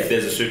 if Yeah.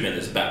 there's a Superman,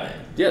 there's a Batman.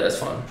 Yeah, that's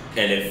fine.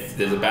 And if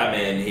there's a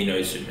Batman, he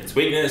knows Superman's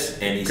weakness,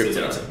 and he still beats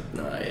Kryptonite. him.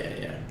 No,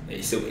 yeah. Yeah,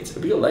 he still beats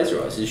him. But you got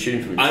laser eyes. He's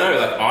shooting from. I know,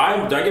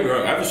 like don't get me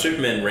wrong. I have a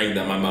Superman ring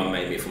that my mum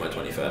made me for my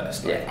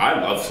 21st. Like, Yeah. I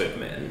love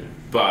Superman,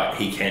 but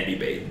he can be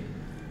beat.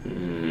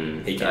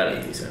 He I can don't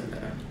be. think so. No.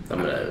 I'm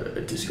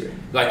gonna disagree.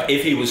 Like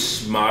if he was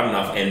smart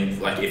enough,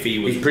 and like if he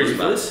was He's pretty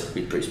ruthless. smart.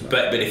 He's pretty smart.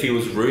 But if he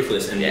was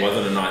ruthless and Yeah.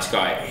 wasn't a nice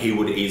guy, he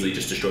would easily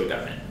just destroy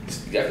Batman.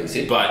 exactly.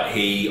 See. But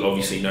he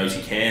obviously knows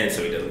he can,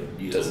 so he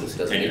doesn't.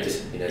 doesn't need Anyways.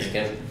 to. He knows he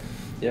can.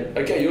 Yep.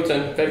 Okay, your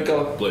turn. Favorite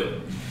color. Blue.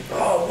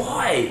 Oh,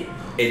 why?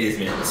 It is,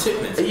 man. It's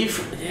Superman. Are you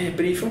from? Yeah,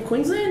 but are you from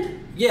Queensland?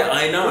 Yeah,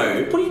 I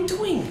know. What are you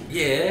doing?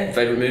 Yeah.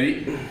 Favorite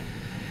movie?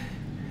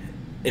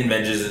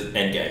 Avengers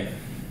Endgame.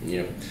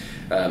 Yeah.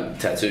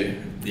 Tattoo.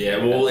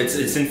 Yeah, well, it's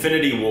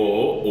Infinity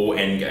War or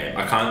Endgame.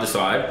 I can't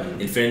decide.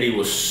 Infinity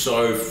was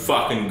so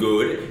fucking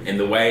good, and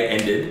the way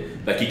it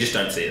ended, like, you just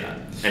don't see that.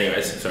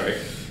 Anyways, sorry.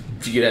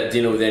 If you could have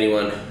dinner with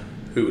anyone,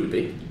 who would it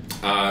be?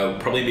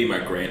 Probably be my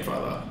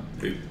grandfather,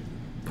 who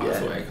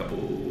passed Yeah. away a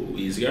couple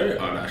years ago.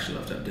 I'd actually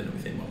love to have dinner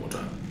with him one more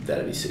time.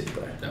 That'd be sick,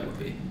 bro. That would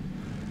be.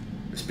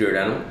 Spirit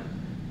animal?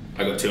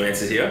 I got 2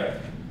 answers here.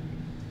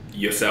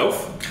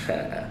 Yourself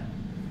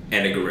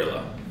and a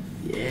gorilla.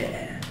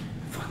 Yeah.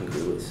 Fucking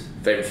gorillas.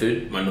 Favourite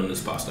food? My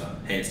nonna's pasta,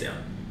 hands down.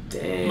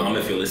 Damn. Mum,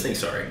 if you're listening,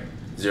 sorry.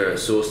 Is there a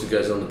sauce that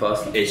goes on the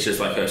pasta? It's just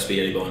like her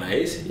spaghetti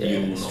bolognese. Yeah, You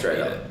will not straight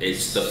beat up. it.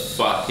 It's the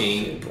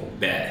fucking Simple.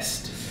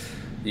 best.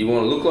 You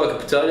want to look like a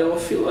potato or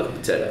feel like a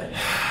potato?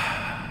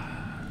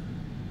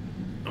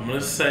 I'm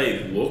gonna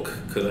say look,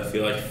 because I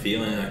feel like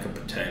feeling like a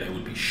potato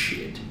would be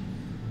shit.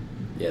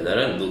 Yeah, they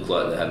don't look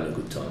like they're having a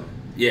good time.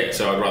 Yeah,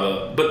 so I'd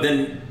rather. But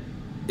then,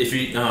 if you,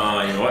 you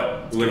know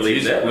what? We're gonna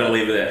leave it there. We're gonna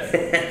leave it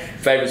there.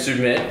 Favourite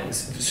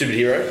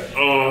superhero?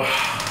 Oh.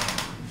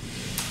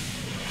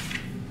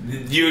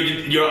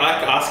 You're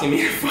like asking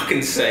me to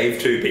fucking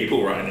save 2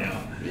 people right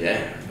now.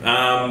 Yeah.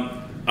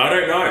 I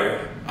don't know.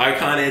 I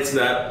can't answer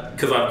that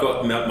because I've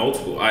got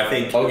multiple. I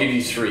think I'll give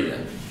you 3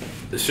 then.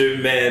 the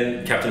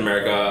Superman, Captain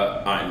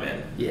America, Iron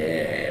Man.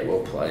 Yeah, well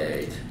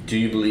played. Do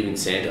you believe in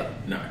Santa?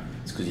 No.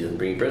 It's because he doesn't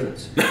bring you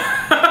presents. And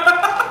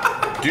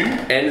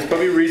there's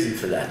probably a reason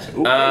for that.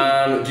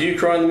 Okay. Do you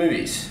cry in the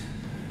movies?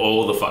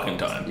 All the fucking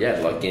time. Yeah,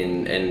 like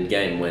in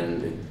Endgame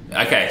when...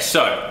 Okay,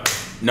 so,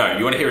 no,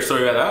 you want to hear a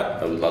story about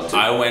that? I would love to.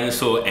 I went and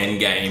saw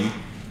Endgame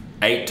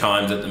 8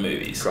 times at the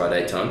movies. Cried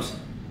 8 times?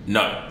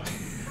 No.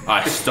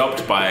 I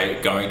stopped by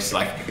going to,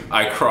 like,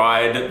 I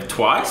cried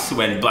twice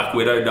when Black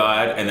Widow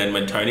died and then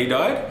when Tony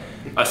died.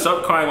 I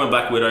stopped crying when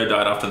Black Widow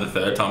died after the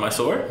 3rd time I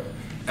saw it.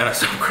 And I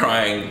stopped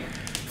crying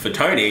for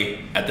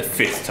Tony at the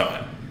 5th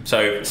time.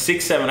 So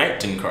 6, 7, 8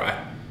 didn't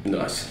cry.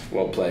 Nice.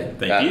 Well played.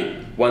 Thank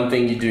you. One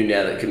thing you do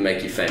now that can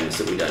make you famous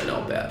that we don't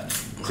know about.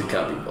 So it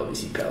can't be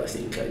obviously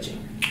powerlifting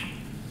coaching.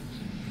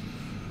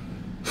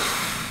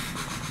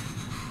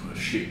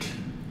 Shoot.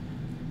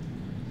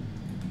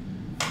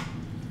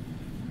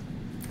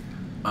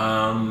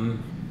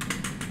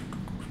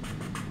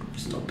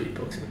 It's not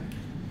beatboxing.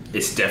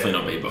 It's definitely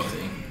not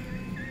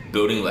beatboxing.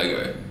 Building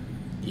Lego.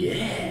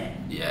 Yeah.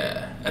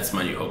 Yeah, that's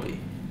my new hobby.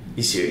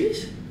 You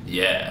serious?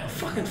 Yeah.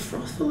 Fucking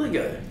froth for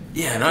Lego.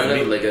 Yeah, Can I have a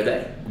no, Lego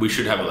day? we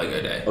should have a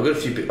Lego day. I've got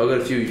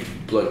a few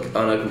like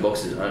unopened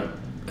boxes at home.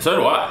 So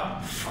do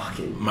I.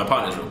 Fucking. My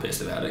partner's real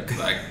pissed about it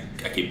because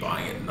I keep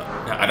buying it. And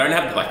I don't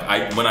have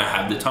when I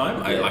have the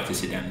time, I like to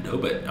sit down and do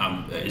it.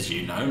 But as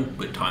you know,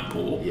 with time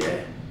poor.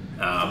 Yeah.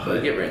 But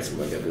I'll get around some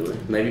Lego building.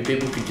 Maybe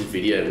people could just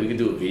video. We could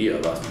do a video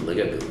of us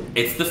Lego building.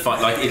 it's the fun.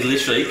 Like it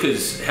literally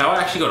because how I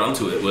actually got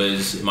onto it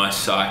was my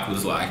psych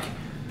was like,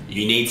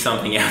 you need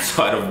something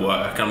outside of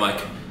work. I'm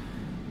like,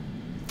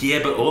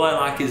 yeah, but all I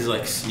like is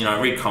like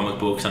I read comic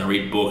books and I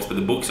read books, but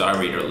the books I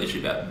read are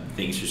literally about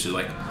things just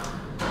like.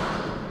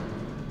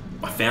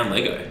 I found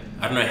Lego.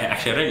 I don't know. I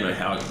don't even know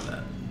how I got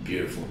that.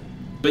 Beautiful.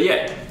 But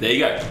yeah, there you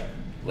go.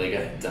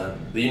 Lego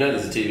done. You know,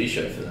 there's a TV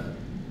show for that.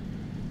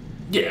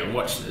 Yeah, I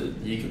watched it.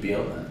 You could be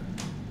on that.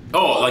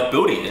 Oh, like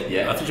building it?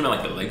 Yeah. I thought you meant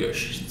like the Lego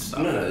stuff.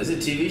 No, there's a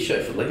TV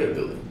show for Lego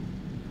building.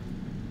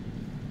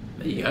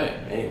 There you go.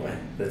 Anyway,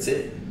 that's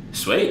it.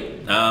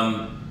 Sweet.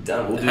 Done.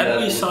 We'll do How that.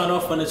 do we sign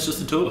off when it's just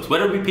the 2 of us?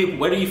 Where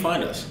do you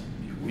find us?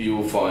 You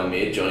will find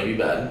me at Jonny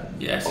Bbad.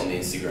 Yes. On the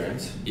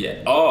Instagrams.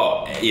 Yeah.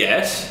 Oh,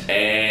 yes.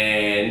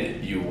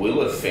 And you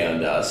will have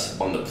found us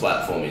on the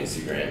platform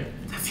Instagram.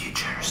 The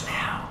future is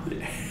now.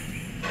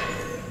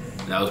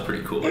 That was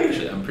pretty cool,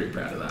 actually. I'm pretty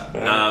proud of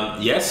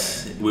that.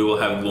 Yes, we will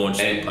have launched.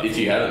 the And if platform.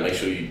 you haven't, make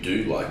sure you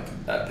do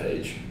like that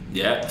page.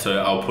 Yeah, so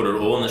I'll put it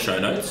all in the show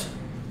notes.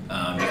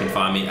 You can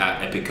find me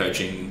at Epic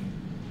Coaching,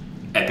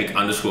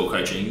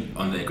 Epic_coaching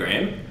on the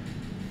gram.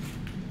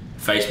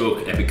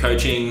 Facebook, Epic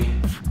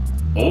Coaching.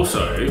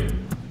 Also,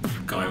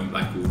 going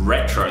like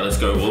retro, let's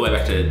go all the way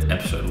back to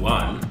episode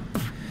 1.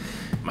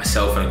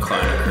 Myself and a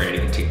client are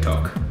creating a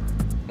TikTok.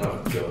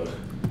 Oh god.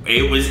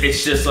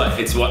 It's just like,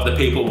 it's what the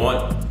people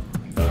want.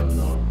 I'm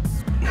not.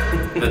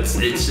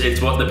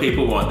 It's what the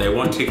people want. They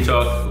want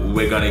TikTok,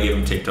 we're gonna give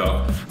them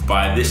TikTok.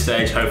 By this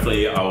stage,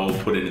 hopefully I will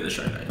put it in the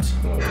show notes.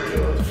 Oh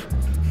god.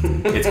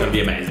 It's gonna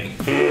be amazing.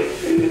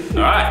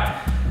 Alright,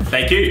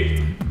 thank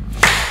you.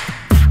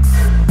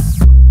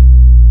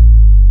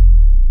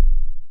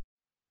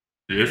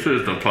 This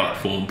is the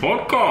Platform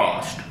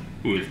Podcast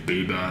with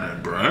Bbad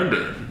and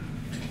Brandon.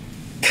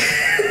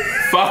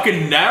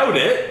 Fucking nailed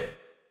it.